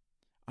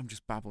 I'm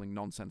just babbling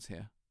nonsense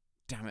here.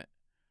 Damn it.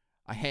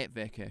 I hate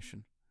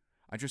vacation.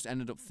 I just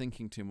ended up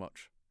thinking too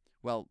much.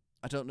 Well,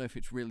 I don't know if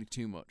it's really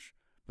too much,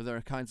 but there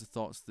are kinds of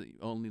thoughts that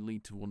only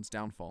lead to one's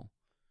downfall.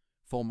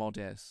 4 more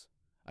days.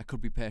 I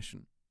could be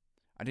patient.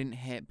 I didn't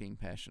hate being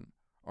patient,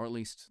 or at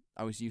least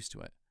I was used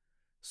to it.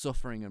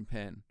 Suffering and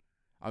pain.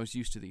 I was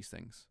used to these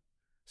things.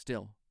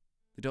 Still,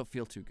 they don't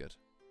feel too good.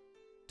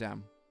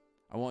 Damn,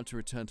 I wanted to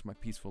return to my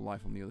peaceful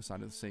life on the other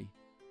side of the sea,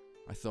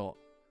 I thought,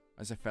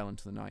 as I fell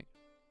into the night.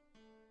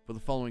 But the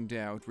following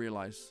day I would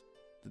realise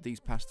that these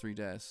past 3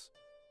 days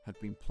had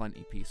been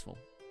plenty peaceful.